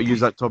 If you want to use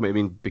that Tommy,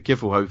 be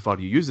careful how far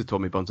you use the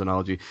Tommy Burns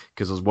analogy,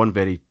 because there's one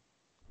very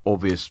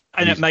obvious.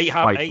 And it might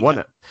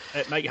happen.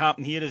 It might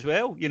happen here as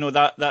well.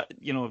 That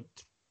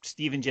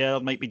Stephen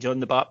Gerrard might be John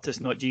the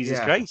Baptist, not Jesus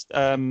Christ.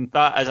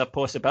 That is a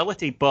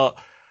possibility. But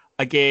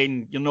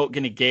again, you're not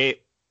going to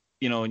get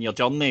in your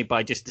journey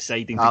by just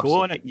deciding to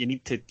go on it. You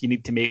need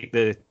to make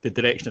the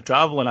direction of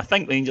travel, and I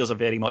think Rangers are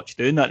very much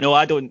doing that. No,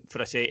 I don't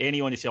for a say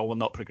anyone who say, we're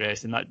not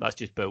progressing, that's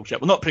just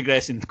bullshit. We're not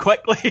progressing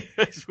quickly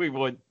as we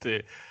want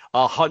to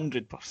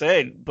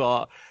 100%,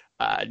 but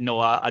no,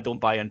 I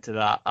don't buy into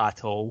that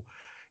at all.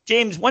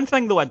 James, one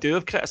thing though I do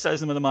have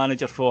criticism of the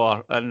manager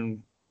for,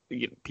 and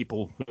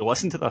people who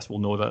listen to this will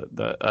know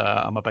that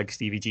I'm a big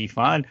Stevie G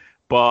fan,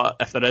 but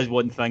if there is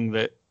one thing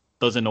that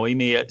does annoy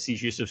me, it's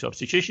his use of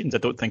substitutions. I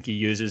don't think he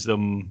uses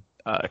them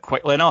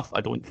quickly enough. I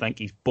don't think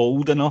he's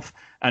bold enough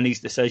in his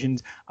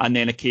decisions. And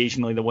then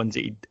occasionally the ones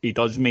that he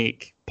does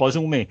make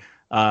puzzle me.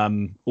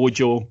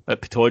 Ojo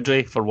at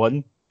Pataudry, for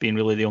one, being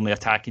really the only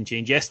attacking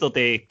change.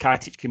 Yesterday,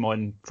 Katic came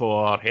on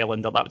for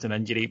Helander. That was an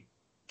injury.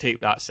 Take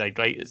that side,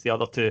 right? It's the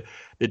other two.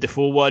 The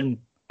Defoe one,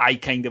 I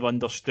kind of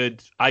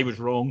understood. I was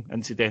wrong,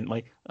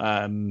 incidentally.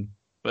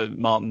 But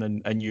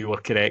Martin and you were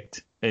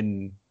correct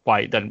in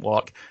why it didn't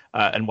work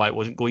and why it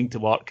wasn't going to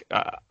work.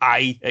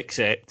 I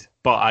accept,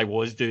 but I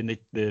was doing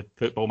the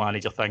football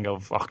manager thing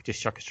of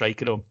just chuck a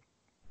striker on.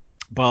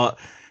 But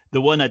the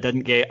one I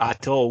didn't get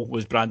at all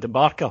was Brandon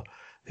Barker,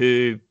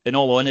 who, in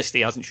all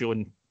honesty, hasn't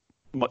shown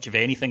much of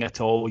anything at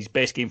all. His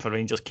best game for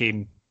Rangers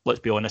came, let's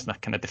be honest, in a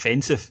kind of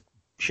defensive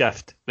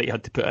shift that he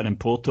had to put in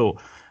Porto.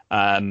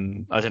 As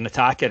an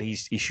attacker,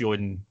 he's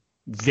shown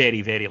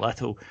very, very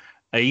little.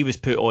 He was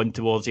put on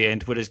towards the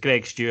end, whereas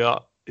Greg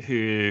Stewart,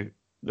 who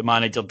the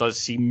manager does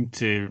seem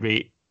to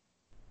rate,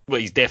 well,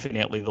 he's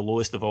definitely the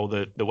lowest of all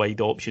the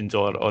wide options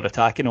or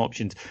attacking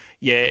options,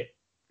 yet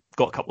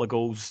got a couple of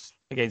goals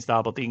against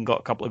Aberdeen, got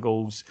a couple of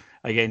goals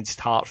against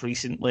Hearts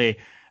recently.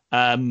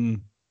 To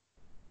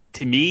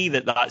me,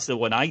 that's the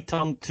one I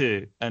turn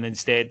to, and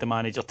instead the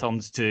manager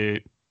turns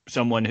to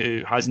someone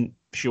who hasn't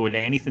shown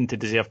anything to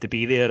deserve to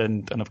be there,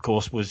 and of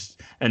course was,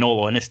 in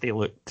all honesty,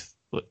 looked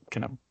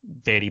kind of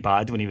very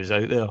bad when he was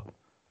out there.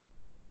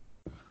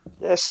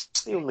 Yes,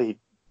 the only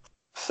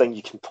thing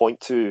you can point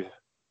to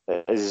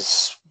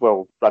is,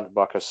 well, Brandon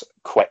Barker's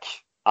quick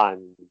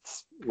and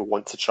will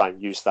want to try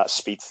and use that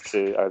speed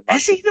to...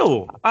 Is he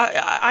though?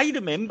 I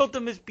remembered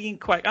him as being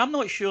quick. I'm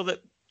not sure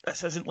that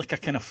this isn't like a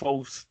kind of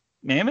false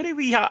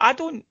memory I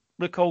don't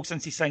recall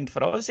since he signed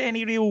for us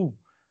any real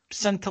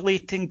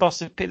scintillating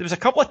burst of pace. There was a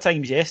couple of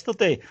times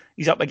yesterday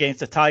he's up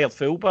against a tired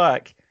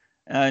fullback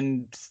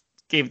and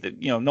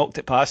knocked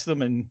it past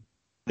them and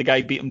the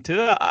guy beat him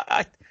to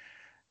it.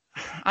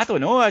 I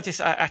don't know.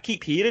 I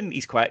keep hearing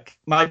he's quick.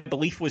 My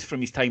belief was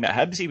from his time at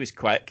Hibs he was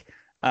quick.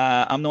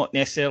 I'm not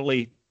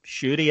necessarily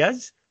sure he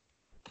is.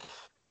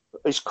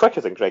 He's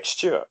quicker than Greg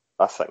Stewart,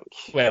 I think.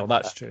 Well,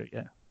 that's true,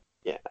 yeah.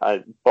 Yeah,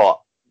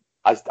 but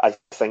I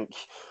think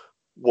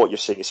what you're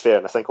saying is fair,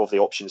 and I think of the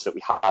options that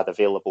we had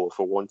available if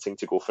we're wanting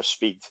to go for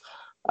speed,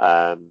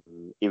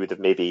 he would have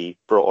maybe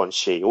brought on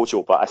Shea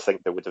Ojo, but I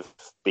think there would have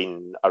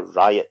been a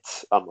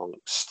riot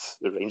amongst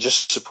the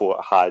Rangers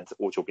support had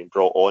Ojo been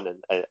brought on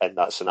in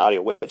that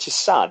scenario, which is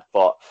sad,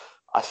 but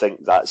I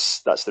think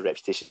that's the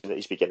reputation that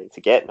he's beginning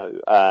to get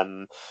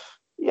now.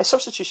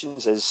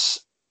 Substitutions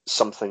is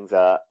something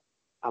that,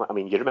 I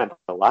mean, you remember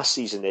last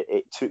season,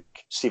 it took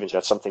Steven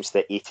Gerrard sometimes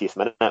to the 80th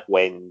minute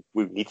when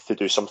we needed to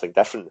do something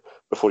different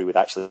before he would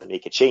actually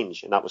make a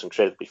change, and that was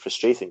incredibly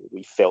frustrating.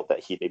 We felt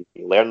that he maybe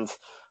learned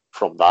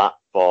from that,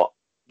 but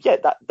yeah,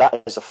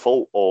 that is a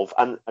fault of,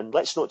 and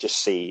let's not just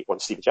say on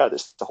Steven Gerrard,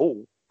 it's the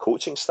whole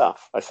coaching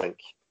staff. I think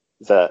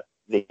that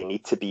they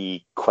need to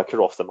be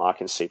quicker off the mark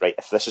and say, right,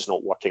 if this is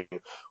not working,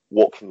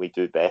 what can we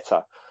do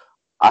better?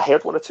 I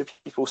heard one or two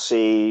people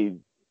say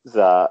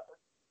that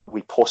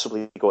we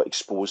possibly got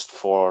exposed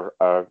for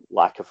our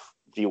lack of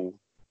real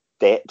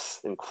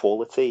depth and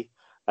quality,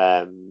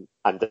 and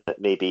that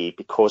maybe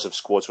because of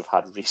squads we've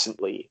had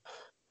recently,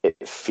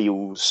 it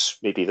feels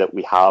maybe that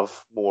we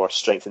have more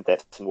strength and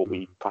depth than what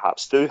we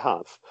perhaps do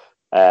have.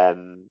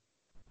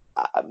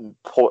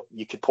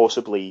 You could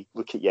possibly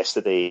look at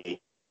yesterday,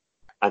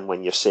 and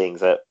when you're saying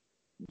that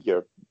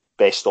your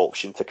best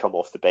option to come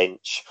off the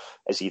bench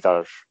is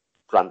either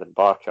Brandon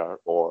Barker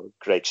or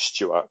Greg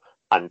Stewart,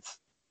 and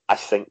I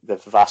think the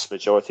vast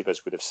majority of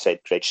us would have said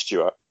Greg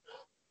Stewart.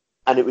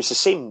 And it was the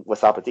same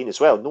with Aberdeen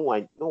as well.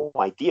 No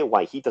idea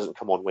why he doesn't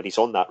come on when he's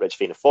on that rich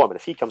vein of form. And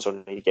if he comes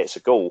on and he gets a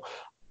goal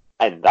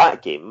in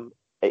that game,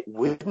 it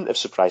wouldn't have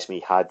surprised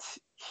me had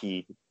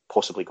he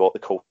possibly got the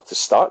call to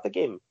start the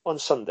game on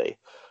Sunday.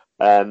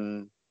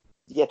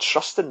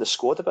 Trust in the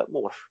squad a bit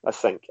more, I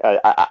think.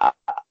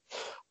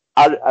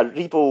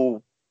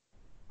 Aribo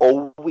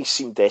always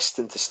seemed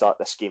destined to start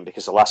this game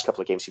because the last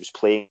couple of games he was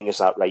playing as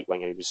that right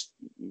winger. He was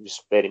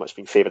very much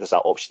being favoured as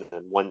that option,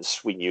 and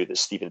once we knew that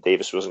Stephen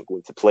Davis wasn't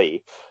going to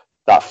play,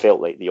 that felt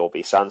like the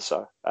obvious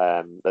answer.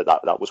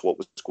 That was what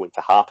was going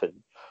to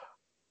happen.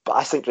 But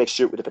I think Greg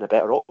Stewart would have been a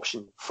better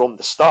option from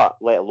the start,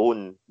 let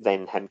alone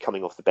then him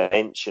coming off the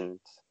bench and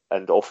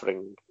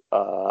offering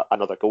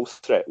another goal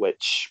threat,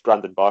 which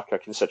Brandon Barker,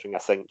 considering I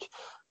think,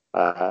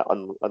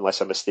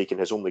 unless I'm mistaken,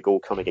 his only goal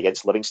coming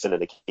against Livingston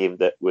in a game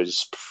that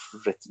was,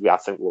 I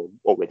think, we're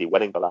already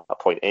winning by that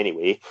point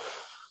anyway,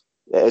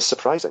 it is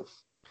surprising.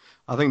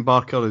 I think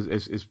Barker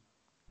is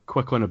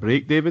quick on a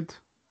break, David.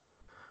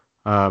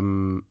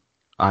 And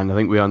I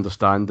think we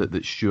understand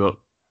that Stewart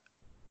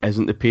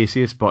isn't the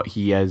paciest, but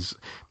he is.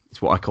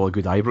 It's what I call a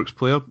good Ibrox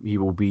player. He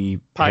will be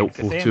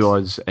helpful to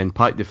us in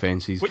packed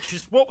defences, which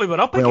is what we were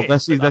up against. Well,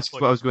 this is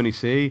what I was going to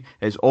say.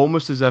 It's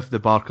almost as if the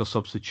Barker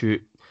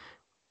substitute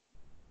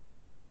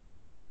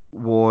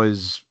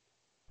was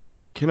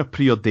kind of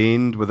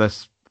preordained with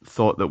this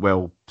thought that,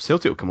 well,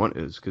 Celtic will come on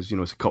to us because,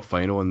 it's a cup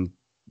final and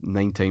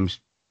 9 times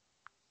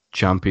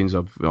champions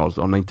or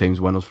 9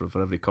 times winners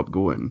for every cup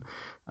going.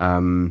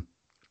 They'll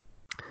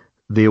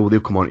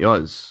come on to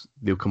us.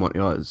 They'll come on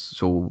to us.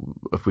 So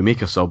if we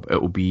make a sub,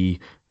 it will be,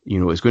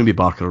 it's going to be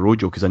Barker or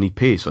Rojo because I need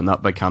pace on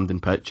that big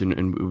Hampden pitch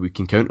and we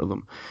can counter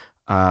them.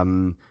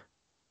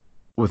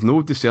 With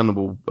no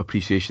discernible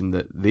appreciation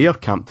that they are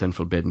camped in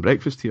for bed and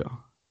breakfast here.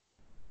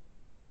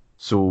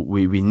 So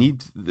we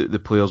need the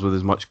players with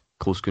as much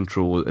close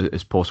control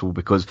as possible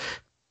because, I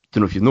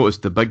don't know if you've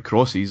noticed, the big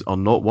crosses are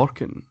not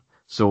working.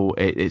 So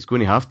it's going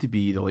to have to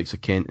be the likes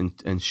of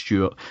Kent and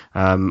Stewart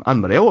and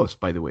Morelos,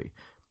 by the way,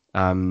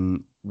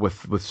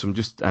 with some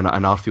just and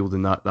Arfield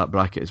in that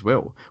bracket as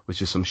well, with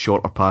just some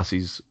shorter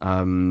passes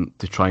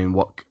to try and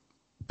work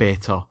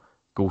better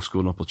goal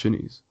scoring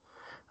opportunities.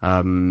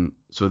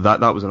 So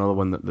that was another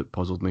one that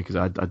puzzled me because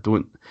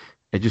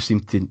it just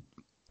seemed to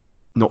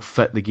not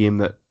fit the game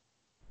that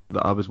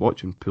I was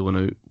watching, pulling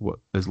out what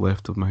is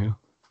left of my hair.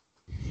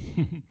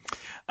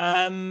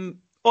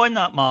 On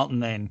that, Martin,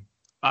 then,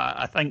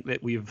 I think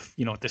that we've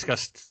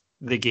discussed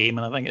the game,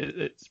 and I think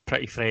it's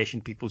pretty fresh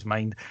in people's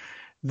mind.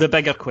 The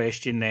bigger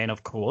question then,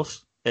 of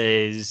course,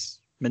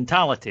 is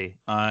mentality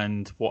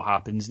and what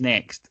happens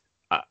next.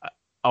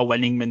 A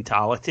winning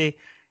mentality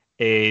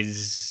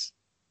is,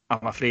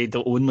 I'm afraid,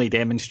 only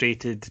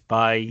demonstrated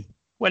by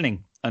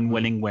winning, and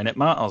winning when it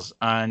matters.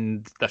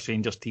 And this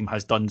Rangers team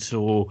has done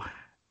so.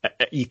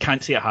 You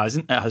can't say it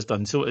hasn't. It has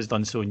done so. It has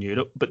done so in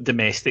Europe. But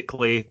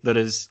domestically, there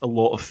is a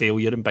lot of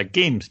failure in big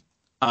games.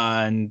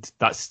 And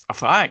that's a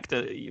fact.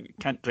 You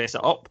can't dress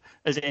it up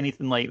as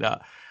anything like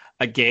that.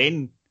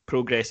 Again,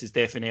 progress is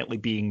definitely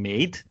being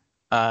made.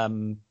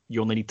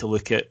 You only need to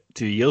look at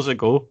 2 years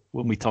ago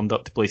when we turned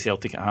up to play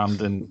Celtic at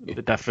Hampden,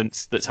 the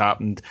difference that's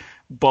happened.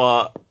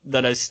 But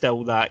there is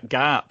still that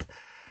gap.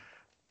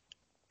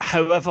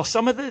 However,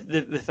 some of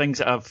the things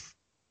that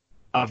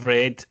I've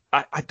read,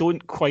 I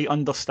don't quite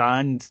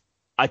understand.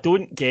 I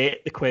don't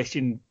get the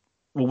question,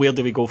 well, where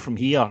do we go from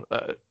here?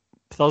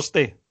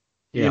 Thursday.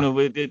 Yeah.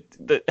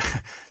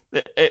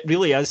 It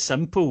really is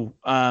simple.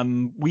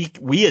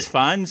 We as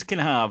fans can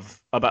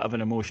have a bit of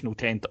an emotional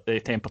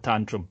temper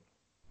tantrum.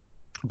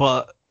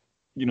 But,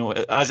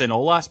 as in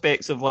all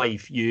aspects of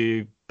life,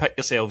 you pick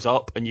yourselves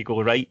up and you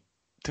go, right,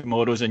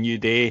 tomorrow's a new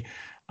day.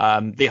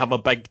 They have a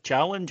big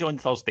challenge on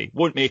Thursday.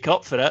 Won't make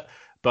up for it,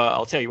 but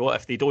I'll tell you what,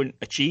 if they don't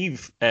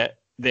achieve it,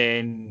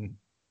 then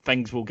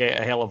things will get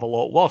a hell of a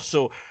lot worse.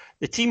 So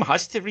the team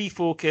has to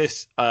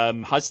refocus,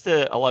 has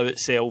to allow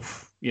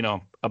itself,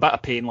 a bit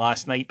of pain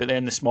last night, but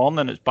then this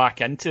morning it's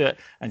back into it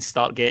and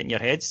start getting your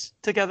heads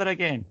together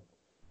again.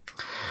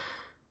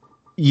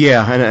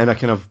 Yeah, in a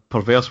kind of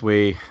perverse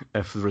way,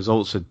 if the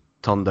results had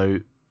turned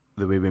out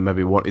the way we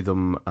maybe wanted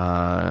them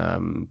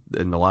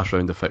in the last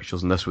round of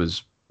fixtures, and this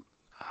was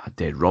a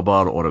dead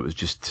rubber, or it was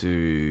just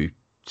to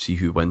see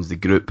who wins the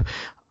group,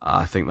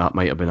 I think that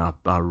might have been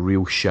a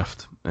real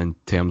shift in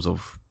terms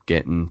of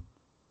getting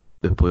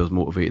the players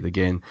motivated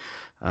again.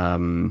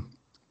 There'll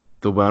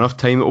be enough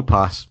time that will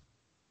pass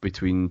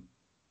between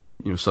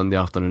Sunday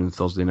afternoon and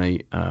Thursday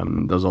night.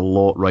 There's a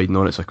lot riding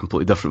on it. It's a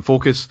completely different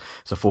focus.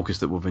 It's a focus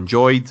that we've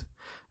enjoyed.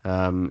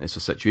 It's a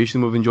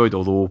situation we've enjoyed,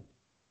 although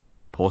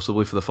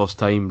possibly for the first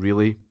time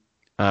really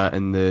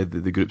in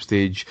the group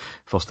stage,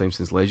 first time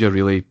since leisure,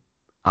 really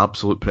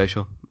absolute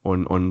pressure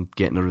on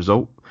getting a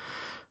result.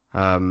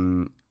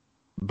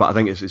 But I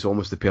think it's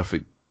almost the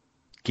perfect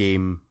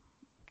game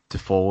to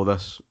follow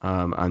this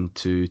and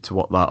to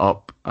work that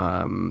up.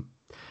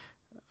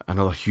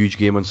 Another huge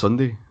game on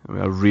Sunday. I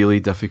mean, a really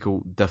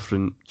difficult,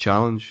 different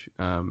challenge.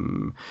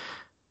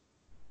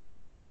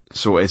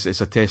 So it's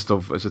a test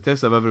of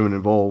everyone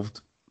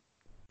involved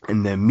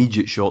in the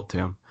immediate short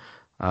term,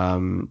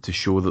 to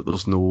show that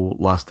there's no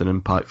lasting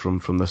impact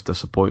from this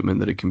disappointment,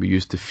 that it can be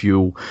used to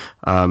fuel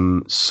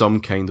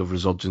some kind of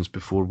resurgence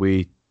before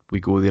we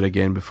go there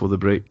again before the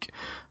break.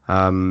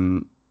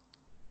 In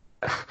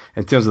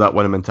terms of that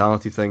winning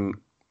mentality thing,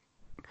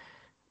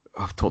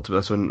 I've talked about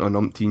this on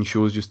umpteen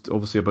shows, just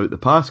obviously about the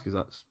past, because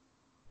that's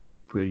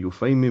where you'll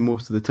find me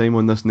most of the time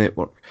on this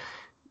network.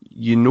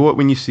 You know it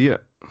when you see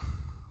it.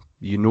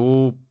 You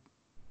know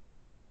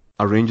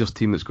a Rangers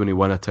team that's going to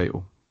win a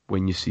title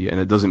when you see it,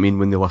 and it doesn't mean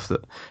when they lift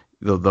it.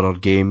 There are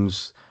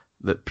games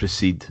that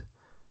precede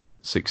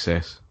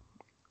success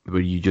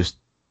where you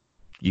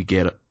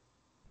get it,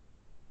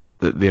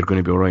 that they're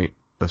going to be all right,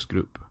 this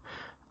group.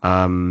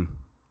 And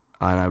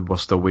we're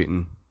still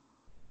waiting,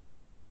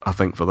 I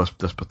think, for this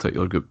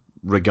particular group,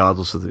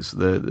 regardless of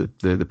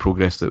the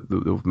progress that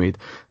they've made.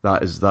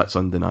 That's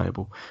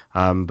undeniable.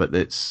 But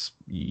it's,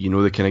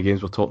 the kind of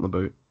games we're talking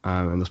about,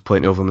 and there's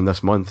plenty of them in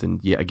this month.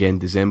 And yet again,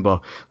 December,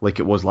 like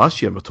it was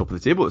last year, we're top of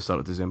the table at the start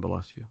of December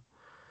last year.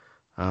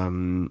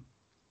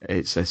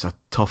 It's a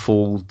tough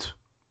old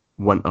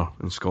winter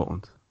in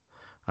Scotland,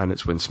 and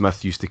it's when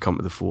Smith used to come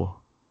to the fore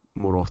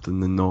more often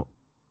than not.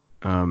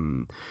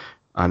 And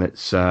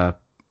it's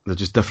they're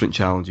just different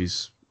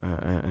challenges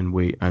and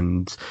weight,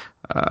 and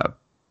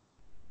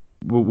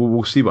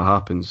we'll see what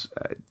happens.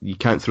 You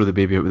can't throw the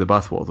baby out with the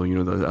bathwater,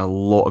 though. There's a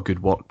lot of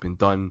good work being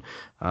done,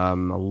 a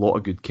lot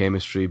of good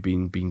chemistry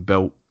being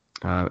built.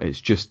 It's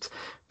just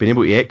being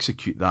able to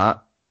execute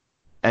that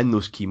in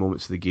those key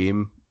moments of the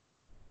game,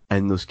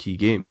 in those key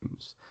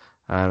games.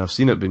 And I've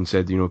seen it being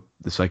said, the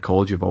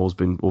psychology of always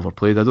been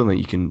overplayed. I don't think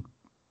you can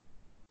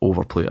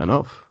overplay it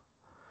enough.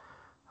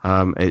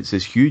 It's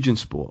huge in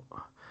sport.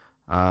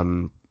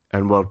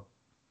 And we're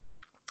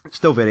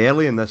still very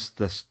early in this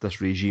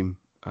regime,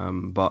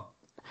 but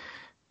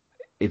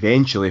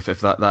eventually, if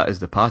that is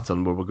the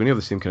pattern, we're going to have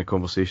the same kind of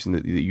conversation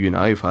that you and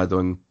I have had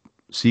on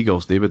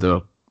Seagulls Day with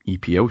our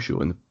EPL show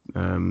and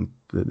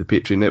the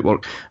Patreon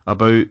network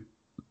about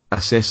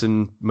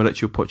assessing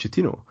Mauricio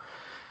Pochettino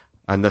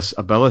and this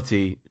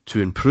ability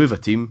to improve a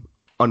team,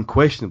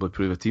 unquestionably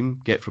improve a team,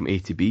 get from A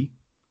to B,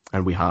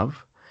 and we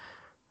have.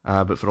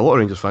 But for a lot of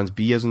Rangers fans,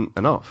 B isn't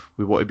enough.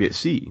 We want to be at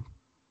C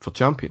for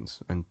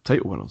champions and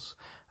title winners.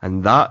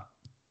 And that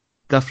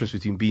difference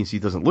between B and C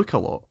doesn't look a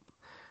lot,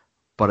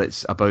 but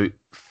it's about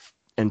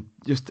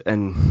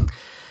instilling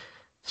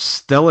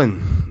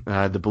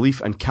the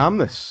belief and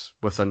calmness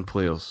within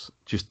players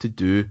just to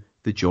do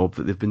the job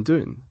that they've been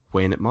doing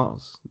when it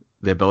matters.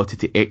 The ability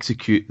to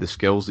execute the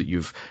skills that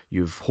you've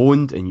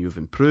honed and you've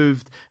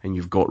improved and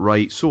you've got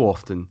right so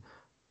often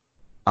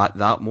at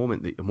that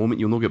moment, the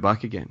moment you'll not get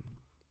back again.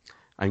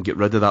 And get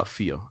rid of that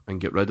fear and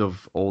get rid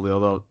of all the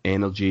other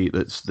energy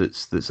that's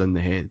in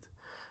the head.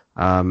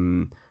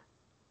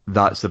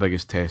 That's the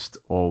biggest test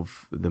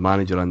of the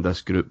manager and this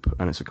group,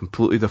 and it's a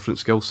completely different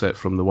skill set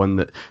from the one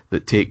that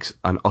takes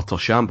an utter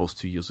shambles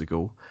 2 years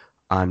ago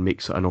and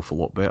makes it an awful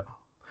lot better.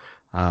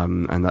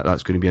 And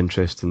that's going to be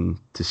interesting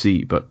to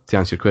see. But to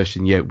answer your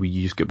question,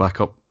 we just get back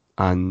up,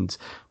 and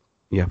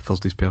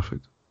Thursday's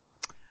perfect.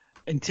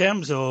 In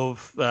terms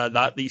of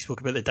that you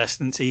spoke about, the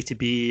distance A to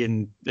B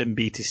and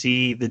B to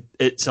C,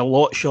 it's a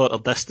lot shorter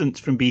distance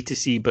from B to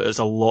C, but it's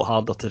a lot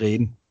harder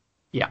terrain.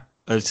 Yeah,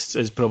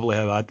 is probably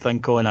how I'd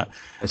think on it.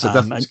 It's a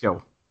different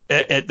skill.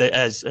 It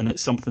is, and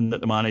it's something that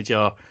the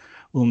manager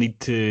will need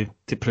to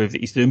prove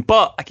that he's doing.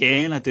 But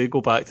again, I do go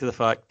back to the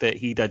fact that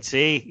he did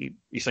say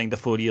he signed a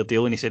 4-year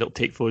deal, and he said it'll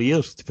take 4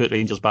 years to put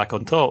Rangers back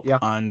on top. Yeah.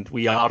 And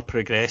we are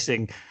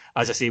progressing.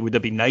 As I say, would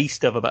have been nice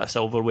to have a bit of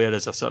silverware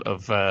as a sort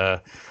of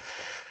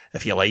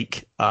if you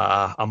like,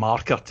 a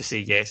marker to say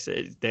yes,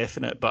 it's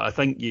definite. But I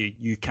think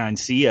you can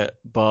see it.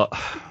 But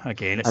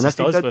again, it's And if just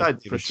he us. did We're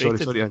that, David,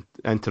 frustrated. sorry to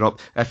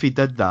interrupt. If he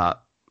did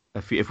that,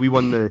 if we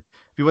won the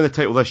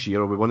title this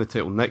year or we won the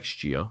title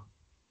next year,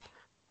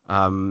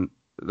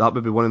 that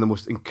would be one of the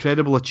most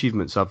incredible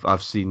achievements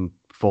I've seen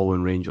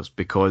following Rangers,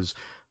 because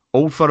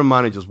old firm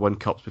managers win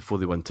cups before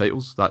they win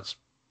titles. That's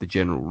the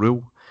general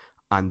rule,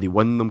 and they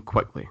win them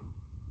quickly.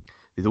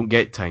 They don't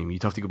get time.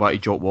 You'd have to go back to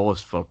Jock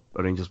Wallace for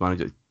a Rangers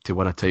manager to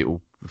win a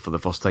title for the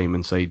first time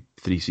inside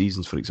 3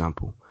 seasons, for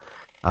example.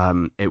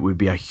 It would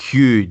be a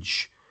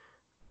huge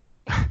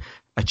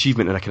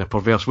achievement in a kind of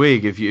perverse way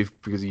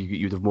because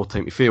you'd have more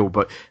time to fail.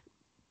 But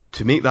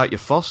to make that your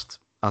first,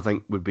 I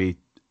think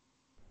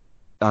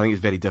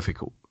it's very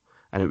difficult,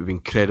 and it would be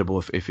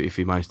incredible if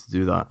he managed to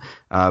do that.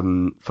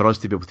 For us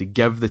to be able to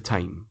give the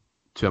time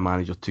to a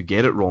manager to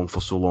get it wrong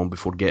for so long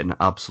before getting it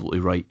absolutely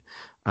right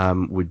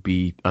would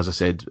be, as I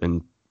said,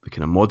 in the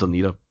kind of modern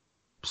era,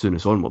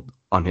 soonest onward,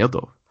 unheard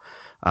of.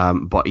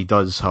 But he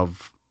does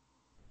have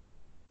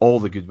all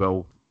the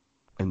goodwill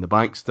in the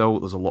bank still.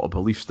 There's a lot of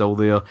belief still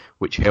there,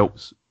 which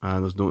helps.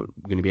 There's not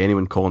going to be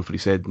anyone calling for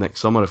his head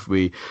next summer if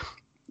we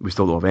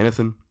still don't have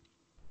anything.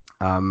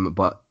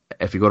 But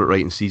if he got it right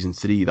in season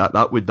 3,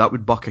 that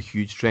would buck a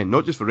huge trend,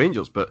 not just for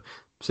Rangers but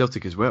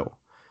Celtic as well.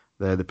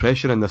 The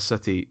pressure in this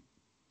city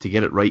to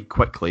get it right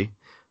quickly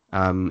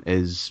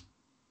is,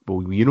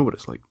 well, you know what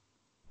it's like.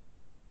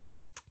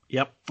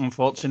 Yep,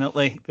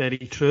 unfortunately, very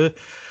true.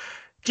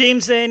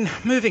 James, then,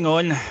 moving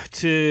on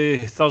to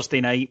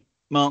Thursday night.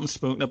 Martin's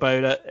spoken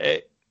about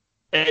it.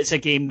 It's a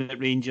game that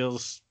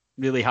Rangers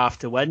really have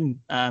to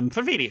win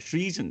for various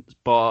reasons,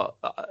 but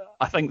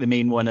I think the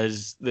main one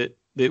is that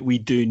we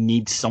do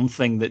need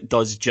something that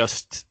does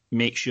just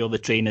make sure the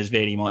train is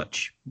very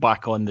much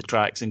back on the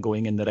tracks and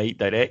going in the right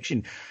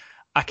direction.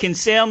 A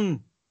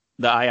concern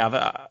that I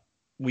have,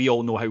 we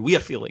all know how we are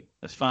feeling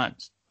as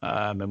fans,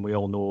 and we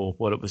all know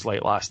what it was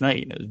like last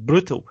night. It was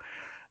brutal.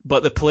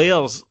 But the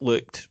players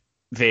looked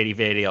very,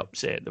 very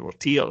upset. There were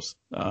tears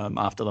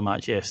after the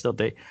match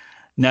yesterday.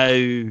 Now,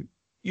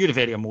 you're a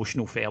very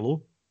emotional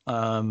fellow,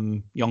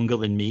 younger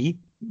than me,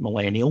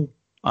 millennial,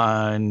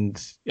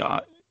 and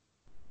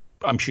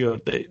I'm sure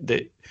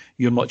that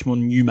you're much more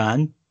new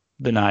man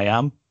than I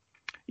am,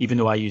 even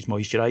though I use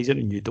moisturiser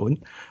and you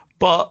don't.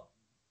 But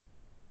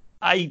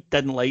I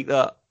didn't like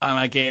that.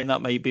 And again,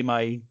 that might be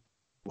my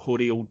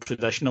hoary old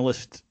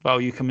traditionalist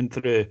value coming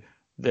through,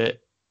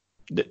 that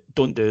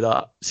don't do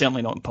that.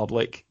 Certainly not in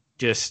public.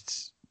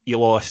 Just, you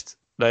lost,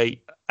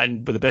 right?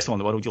 And with the best one in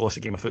the world, you lost a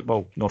game of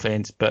football. No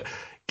offence, but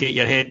get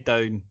your head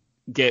down,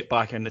 get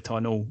back in the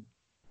tunnel,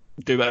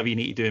 do whatever you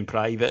need to do in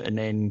private, and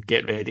then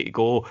get ready to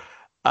go.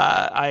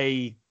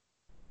 I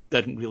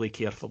didn't really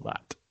care for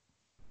that.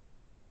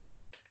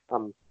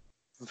 I'm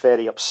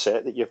very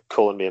upset that you're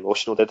calling me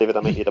emotional there, David.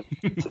 I might need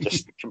to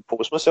just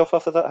compose myself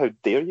after that. How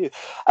dare you?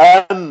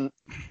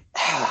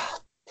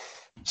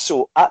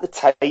 So at the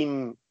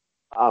time,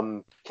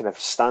 I'm kind of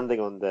standing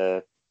on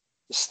the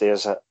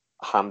stairs at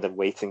Hampden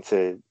waiting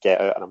to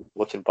get out, and I'm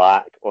looking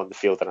back on the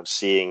field and I'm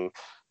seeing,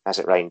 is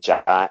it Ryan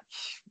Jack,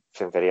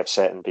 feeling very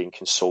upset and being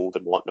consoled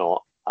and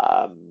whatnot.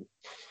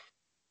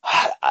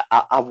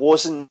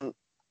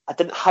 I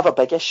didn't have a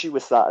big issue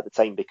with that at the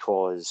time,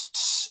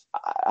 because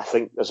I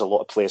think there's a lot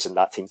of players in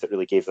that team that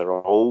really gave their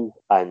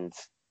all and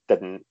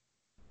didn't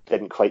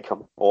quite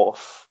come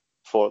off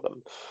for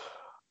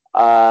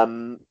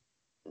them.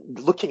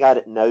 Looking at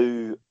it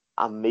now,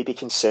 I'm maybe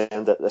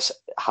concerned that this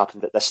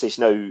happened at this stage.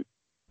 Now,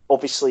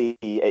 obviously,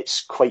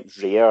 it's quite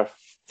rare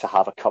to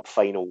have a cup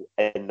final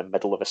in the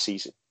middle of a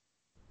season.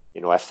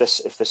 You know, if this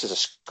is a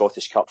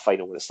Scottish Cup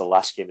final and it's the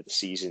last game of the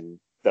season,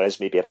 there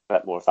is maybe a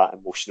bit more of that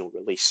emotional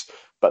release.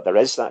 But there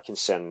is that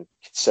concern,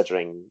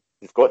 considering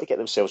they've got to get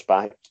themselves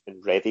back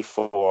and ready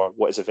for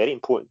what is a very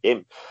important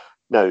game.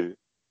 Now,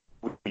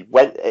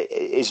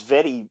 it's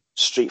very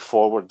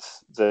straightforward,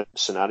 the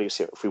scenarios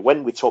here. If we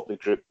win, we top the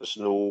group. There's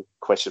no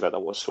question about that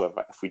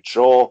whatsoever. If we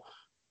draw,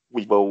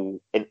 we will,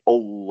 in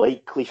all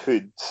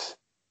likelihood,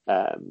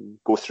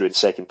 go through in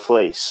second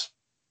place,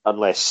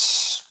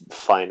 unless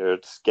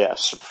Feyenoord get a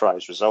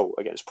surprise result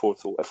against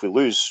Porto. If we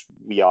lose,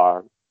 we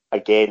are,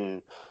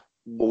 again,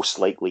 most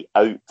likely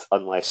out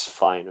unless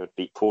Feyenoord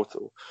beat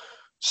Porto.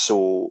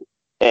 So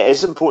it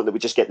is important that we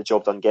just get the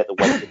job done, get the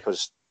win,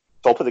 because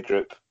top of the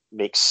group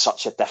makes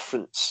such a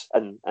difference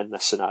in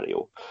this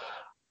scenario.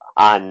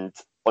 And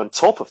on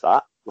top of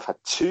that, we've had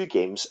 2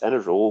 games in a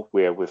row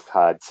where we've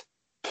had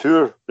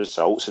poor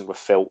results and we've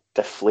felt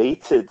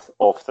deflated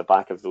off the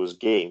back of those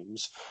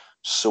games.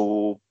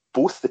 So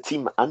both the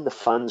team and the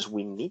fans,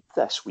 we need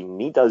this. We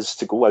need us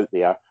to go out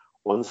there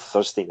on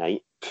Thursday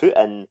night, put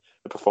in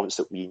the performance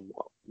that we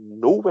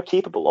know we're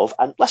capable of,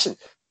 and listen,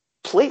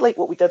 play like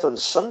what we did on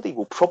Sunday.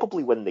 We'll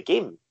probably win the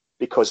game,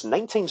 because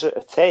 9 times out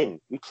of 10,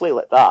 we play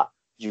like that,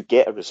 you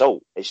get a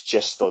result. It's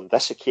just on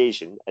this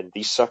occasion, in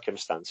these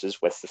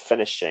circumstances, with the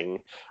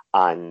finishing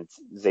and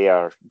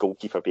their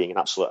goalkeeper being an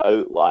absolute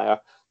outlier,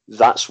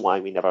 that's why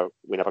we never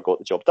got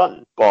the job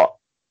done. But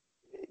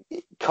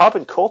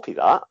carbon copy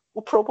that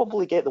we'll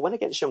probably get the win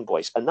against Young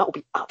Boys, and that will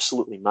be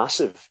absolutely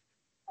massive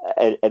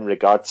in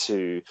regard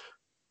to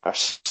our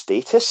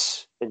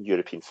status in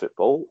European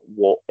football,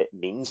 what it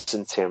means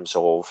in terms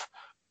of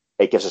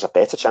it gives us a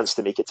better chance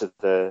to make it to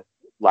the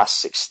last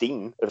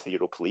 16 of the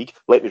Europa League.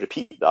 Let me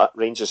repeat that.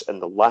 Rangers in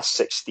the last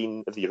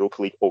 16 of the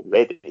Europa League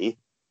already.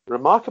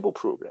 Remarkable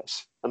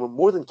progress. And we're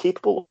more than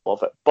capable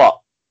of it.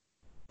 But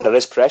there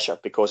is pressure,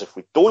 because if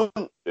we don't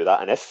do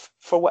that, and if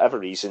for whatever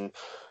reason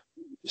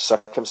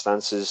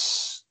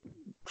circumstances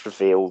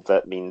prevail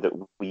that mean that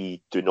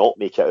we do not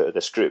make it out of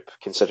this group,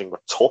 considering we're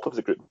top of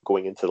the group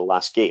going into the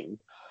last game,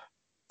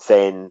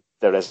 then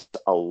there is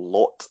a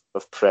lot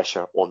of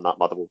pressure on that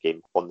Motherwell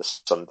game on the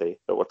Sunday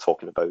that we're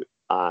talking about,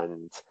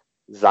 and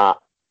that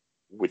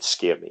would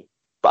scare me.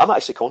 But I'm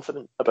actually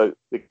confident about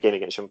the game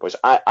against Young Boys.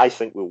 I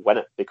think we'll win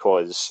it,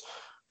 because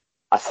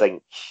I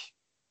think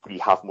we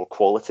have more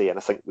quality, and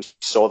I think we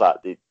saw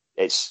that.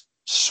 It's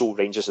so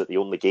Rangers that the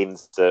only game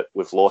that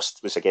we've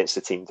lost was against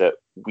a team that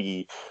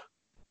we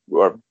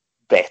were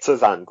better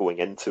than going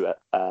into it.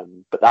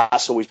 But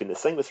that's always been the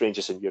thing with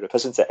Rangers in Europe,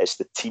 isn't it? It's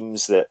the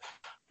teams that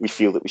we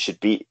feel that we should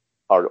beat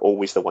are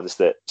always the ones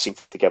that seem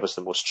to give us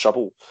the most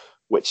trouble,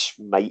 which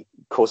might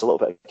cause a little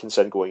bit of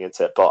concern going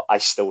into it, but I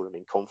still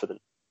remain confident.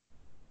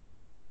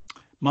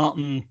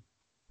 Martin,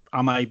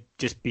 am I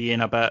just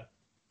being a bit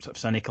sort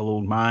of cynical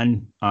old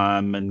man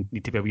and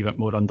need to be a wee bit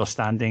more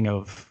understanding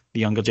of the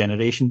younger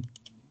generation?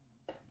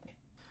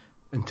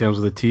 In terms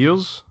of the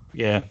tiers?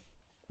 Yeah.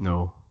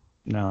 No.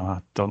 No,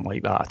 I don't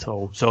like that at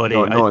all. Sorry.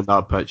 Not on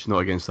that pitch, not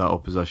against that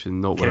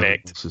opposition, not where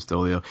Correct. is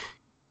still there.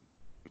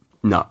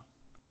 No.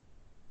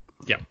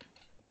 Yeah.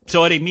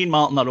 Sorry, me and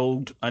Martin are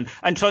old, and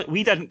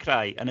we didn't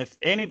cry. And if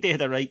anybody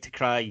had a right to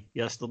cry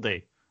yesterday,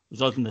 it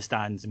was us in the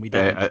stands, and we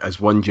didn't. As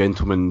one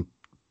gentleman,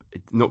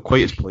 not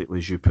quite as politely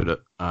as you put it,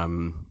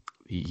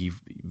 he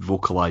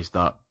vocalised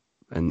that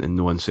in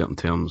no uncertain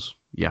terms.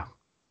 Yeah.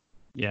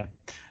 Yeah.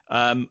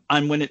 And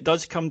when it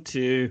does come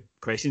to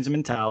questions of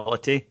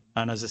mentality,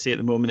 and as I say at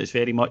the moment, it's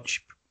very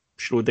much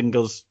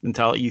Schrodinger's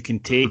mentality you can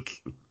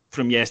take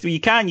from yesterday.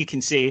 You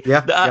can say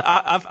that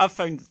I've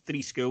found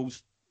three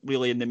schools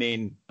really in the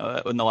main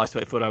in the last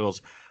 24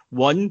 hours.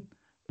 One,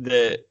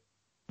 they're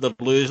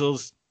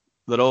losers.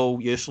 They're all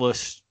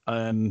useless.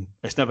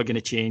 It's never going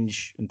to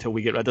change until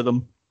we get rid of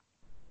them.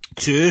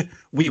 Two,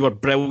 we were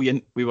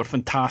brilliant. We were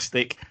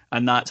fantastic.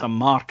 And that's a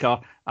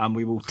marker. And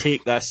we will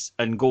take this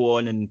and go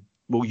on and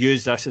we'll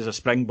use this as a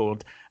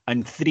springboard.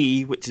 And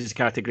three, which is the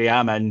category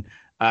I'm in,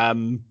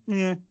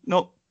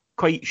 not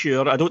quite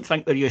sure. I don't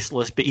think they're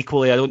useless, but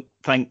equally I don't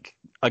think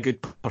a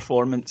good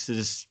performance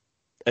is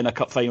in a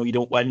cup final you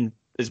don't win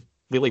is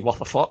really worth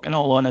a fuck, in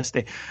all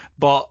honesty.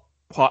 But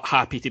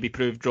happy to be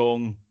proved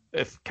wrong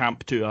if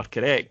Camp 2 are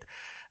correct.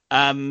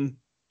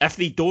 If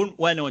they don't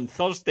win on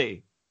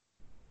Thursday,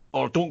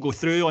 or don't go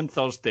through on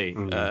Thursday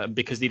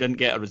because they didn't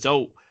get a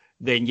result,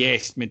 then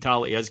yes,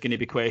 mentality is going to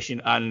be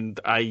questioned, and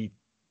I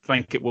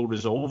think it will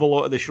resolve a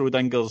lot of the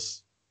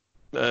Schrodinger's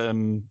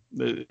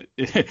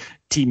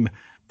team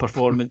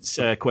performance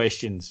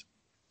questions.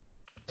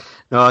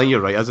 No,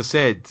 you're right. As I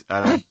said,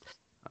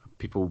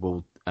 people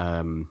will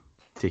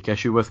take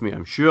issue with me,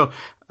 I'm sure.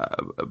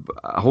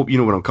 I hope you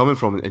know where I'm coming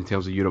from in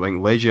terms of Europe. I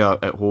think Legia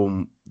at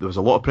home, there was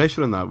a lot of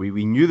pressure on that.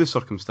 We knew the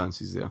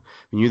circumstances there.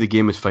 We knew the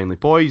game was finally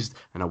poised,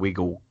 and a away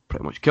goal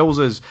pretty much kills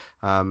us.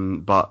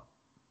 But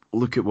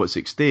look at what's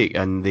at stake,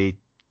 and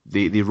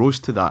they rose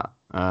to that.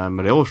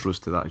 Morelos rose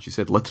to that, as you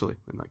said, literally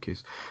in that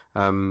case.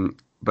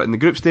 But in the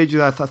group stage of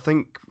that, I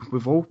think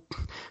we've all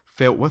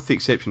felt, with the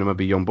exception of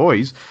maybe Young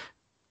Boys,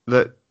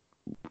 that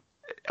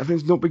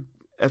everything's not big.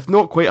 If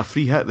not quite a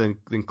free hit,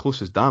 then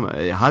close as damn it.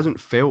 It hasn't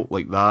felt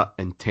like that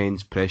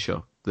intense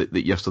pressure that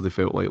yesterday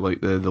felt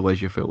like the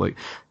Legia felt like.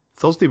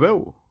 Thursday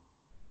will.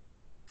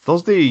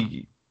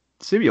 Thursday,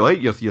 say what you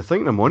like, you're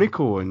thinking of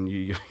Monaco, and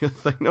you're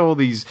thinking of all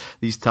these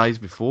ties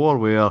before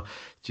where,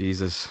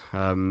 Jesus,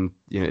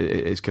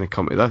 it's going to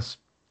come to this.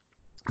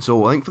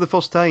 So I think for the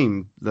first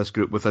time,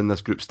 within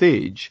this group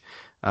stage,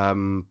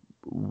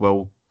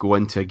 we'll go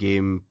into a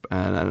game in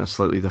a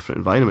slightly different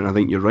environment. I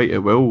think you're right, it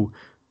will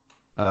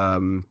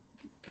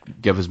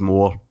give us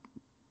more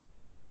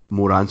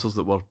answers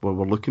that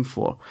we're looking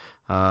for.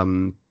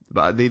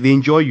 But they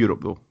enjoy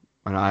Europe though,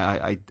 and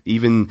I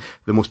even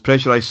the most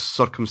pressurised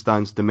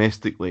circumstance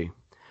domestically,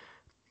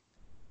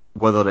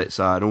 whether it's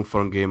an Old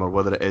Firm game or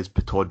whether it is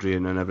Pittodrie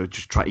and everyone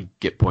just trying to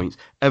get points,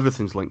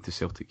 everything's linked to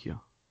Celtic here.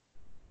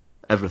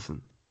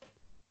 Everything.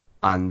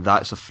 And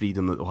that's a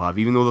freedom that they'll have,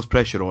 even though there's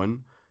pressure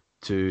on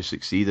to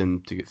succeed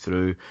and to get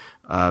through.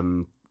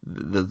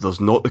 There's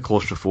not the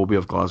claustrophobia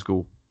of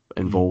Glasgow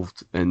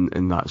involved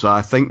in that, so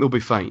I think they'll be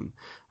fine.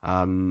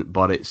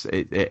 But it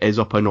is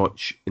up a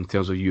notch in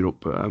terms of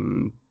Europe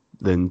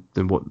than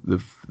what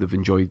they've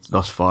enjoyed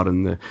thus far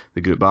in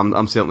the group. But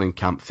I'm certainly in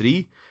Camp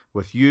 3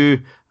 with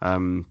you. I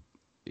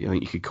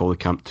think you could call the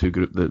Camp 2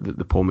 group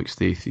the Paul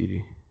McStay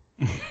theory.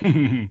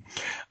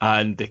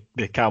 And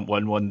the Camp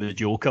 1 won the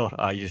Joker.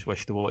 I just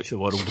wish to watch the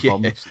world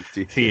bum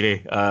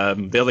theory.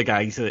 They're the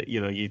guys that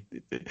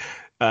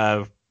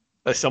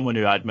as someone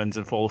who admins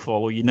and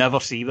follow, you never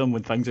see them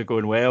when things are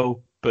going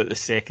well, but the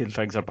second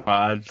things are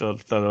bad,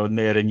 they're on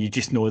there, and you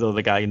just know they're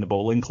the guy in the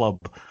bowling club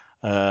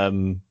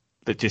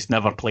that just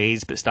never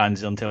plays but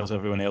stands there and tells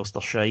everyone else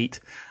they're shite.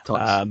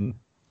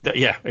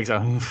 Yeah,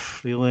 exactly.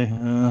 Really?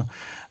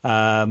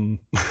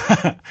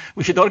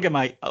 We should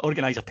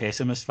organise a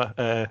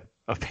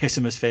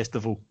pessimist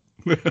festival.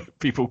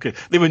 People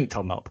they wouldn't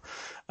turn up.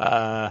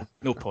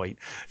 No point.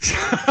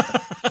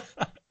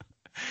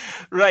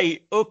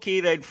 Right, okay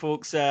then,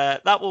 folks.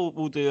 That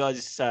will do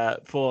us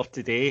for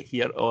today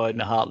here on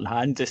Heart and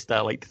Hand. Just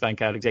like to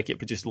thank our executive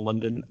producer in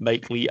London,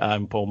 Mike Lee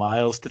and Paul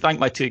Miles. To thank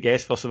my two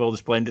guests, first of all, the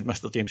splendid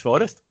Mr. James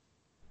Forrest.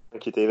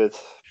 Thank you, David.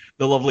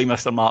 The lovely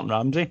Mr. Martin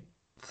Ramsey.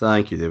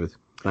 Thank you, David.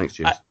 Thanks,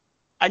 James.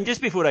 And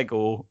just before I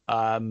go,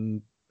 I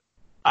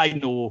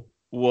know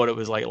what it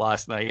was like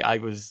last night. I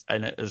was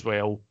in it as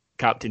well.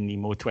 Captain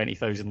Nemo,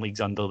 20,000 Leagues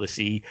Under the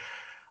Sea.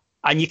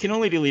 And you can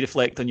only really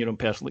reflect on your own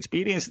personal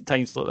experience at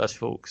times like this,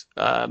 folks.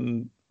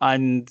 And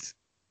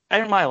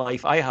in my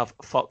life, I have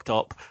fucked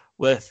up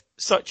with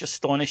such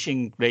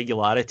astonishing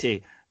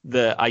regularity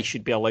that I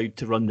should be allowed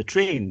to run the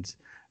trains,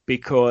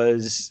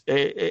 because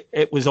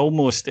it was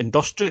almost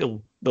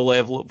industrial, the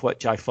level at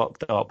which I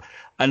fucked up.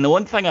 And the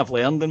one thing I've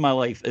learned in my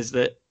life is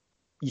that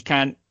you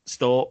can't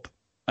stop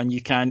and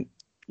you can't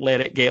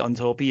let it get on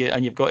top of you,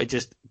 and you've got to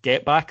just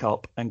get back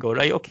up and go,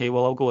 right, okay,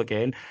 well, I'll go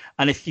again.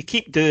 And if you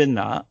keep doing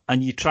that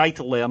and you try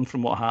to learn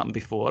from what happened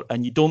before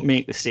and you don't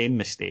make the same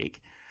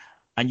mistake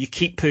and you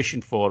keep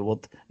pushing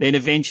forward, then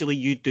eventually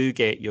you do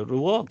get your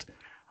reward.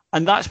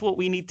 And that's what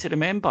we need to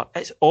remember.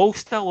 It's all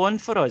still on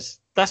for us.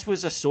 This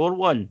was a sore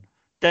one.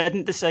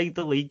 Didn't decide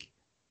the league,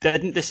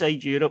 didn't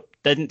decide Europe,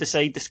 didn't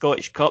decide the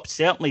Scottish Cup,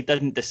 certainly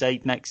didn't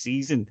decide next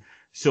season.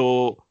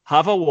 So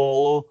have a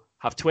wallow,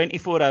 have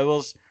 24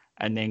 hours,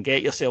 and then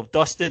get yourself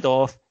dusted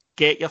off,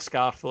 get your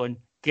scarf on,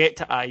 get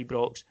to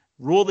Ibrox,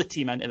 roll the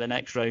team into the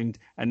next round,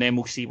 and then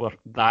we'll see where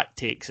that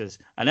takes us.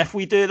 And if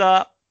we do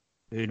that,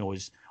 who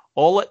knows?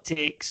 All it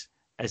takes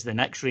is the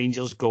next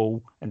Rangers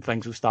goal, and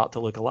things will start to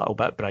look a little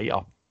bit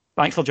brighter.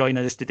 Thanks for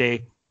joining us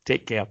today.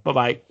 Take care.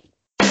 Bye-bye.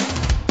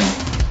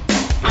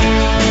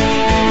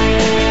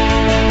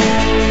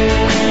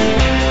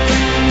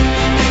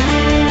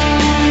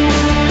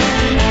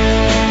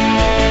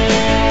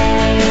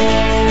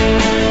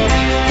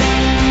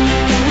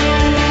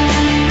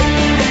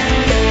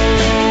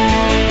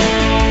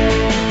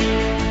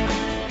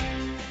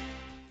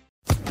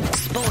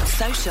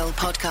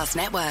 Podcast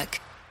Network.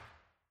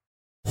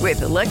 With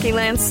the Lucky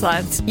Land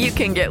Slots, you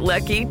can get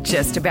lucky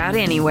just about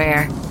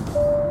anywhere.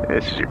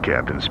 This is your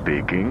captain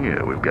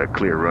speaking. We've got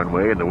clear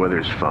runway and the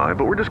weather's fine,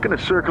 but we're just going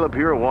to circle up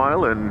here a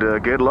while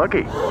and get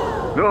lucky.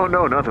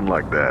 No, nothing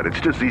like that. It's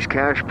just these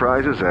cash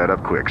prizes add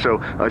up quick. So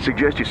I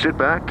suggest you sit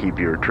back, keep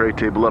your tray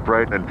table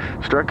upright, and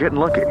start getting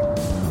lucky.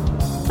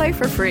 Play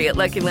for free at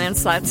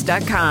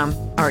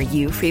LuckyLandSlots.com. Are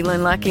you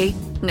feeling lucky?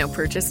 No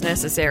purchase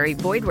necessary.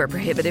 Void where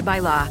prohibited by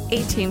law.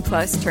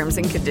 18+ terms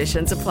and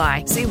conditions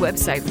apply. See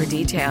website for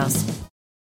details.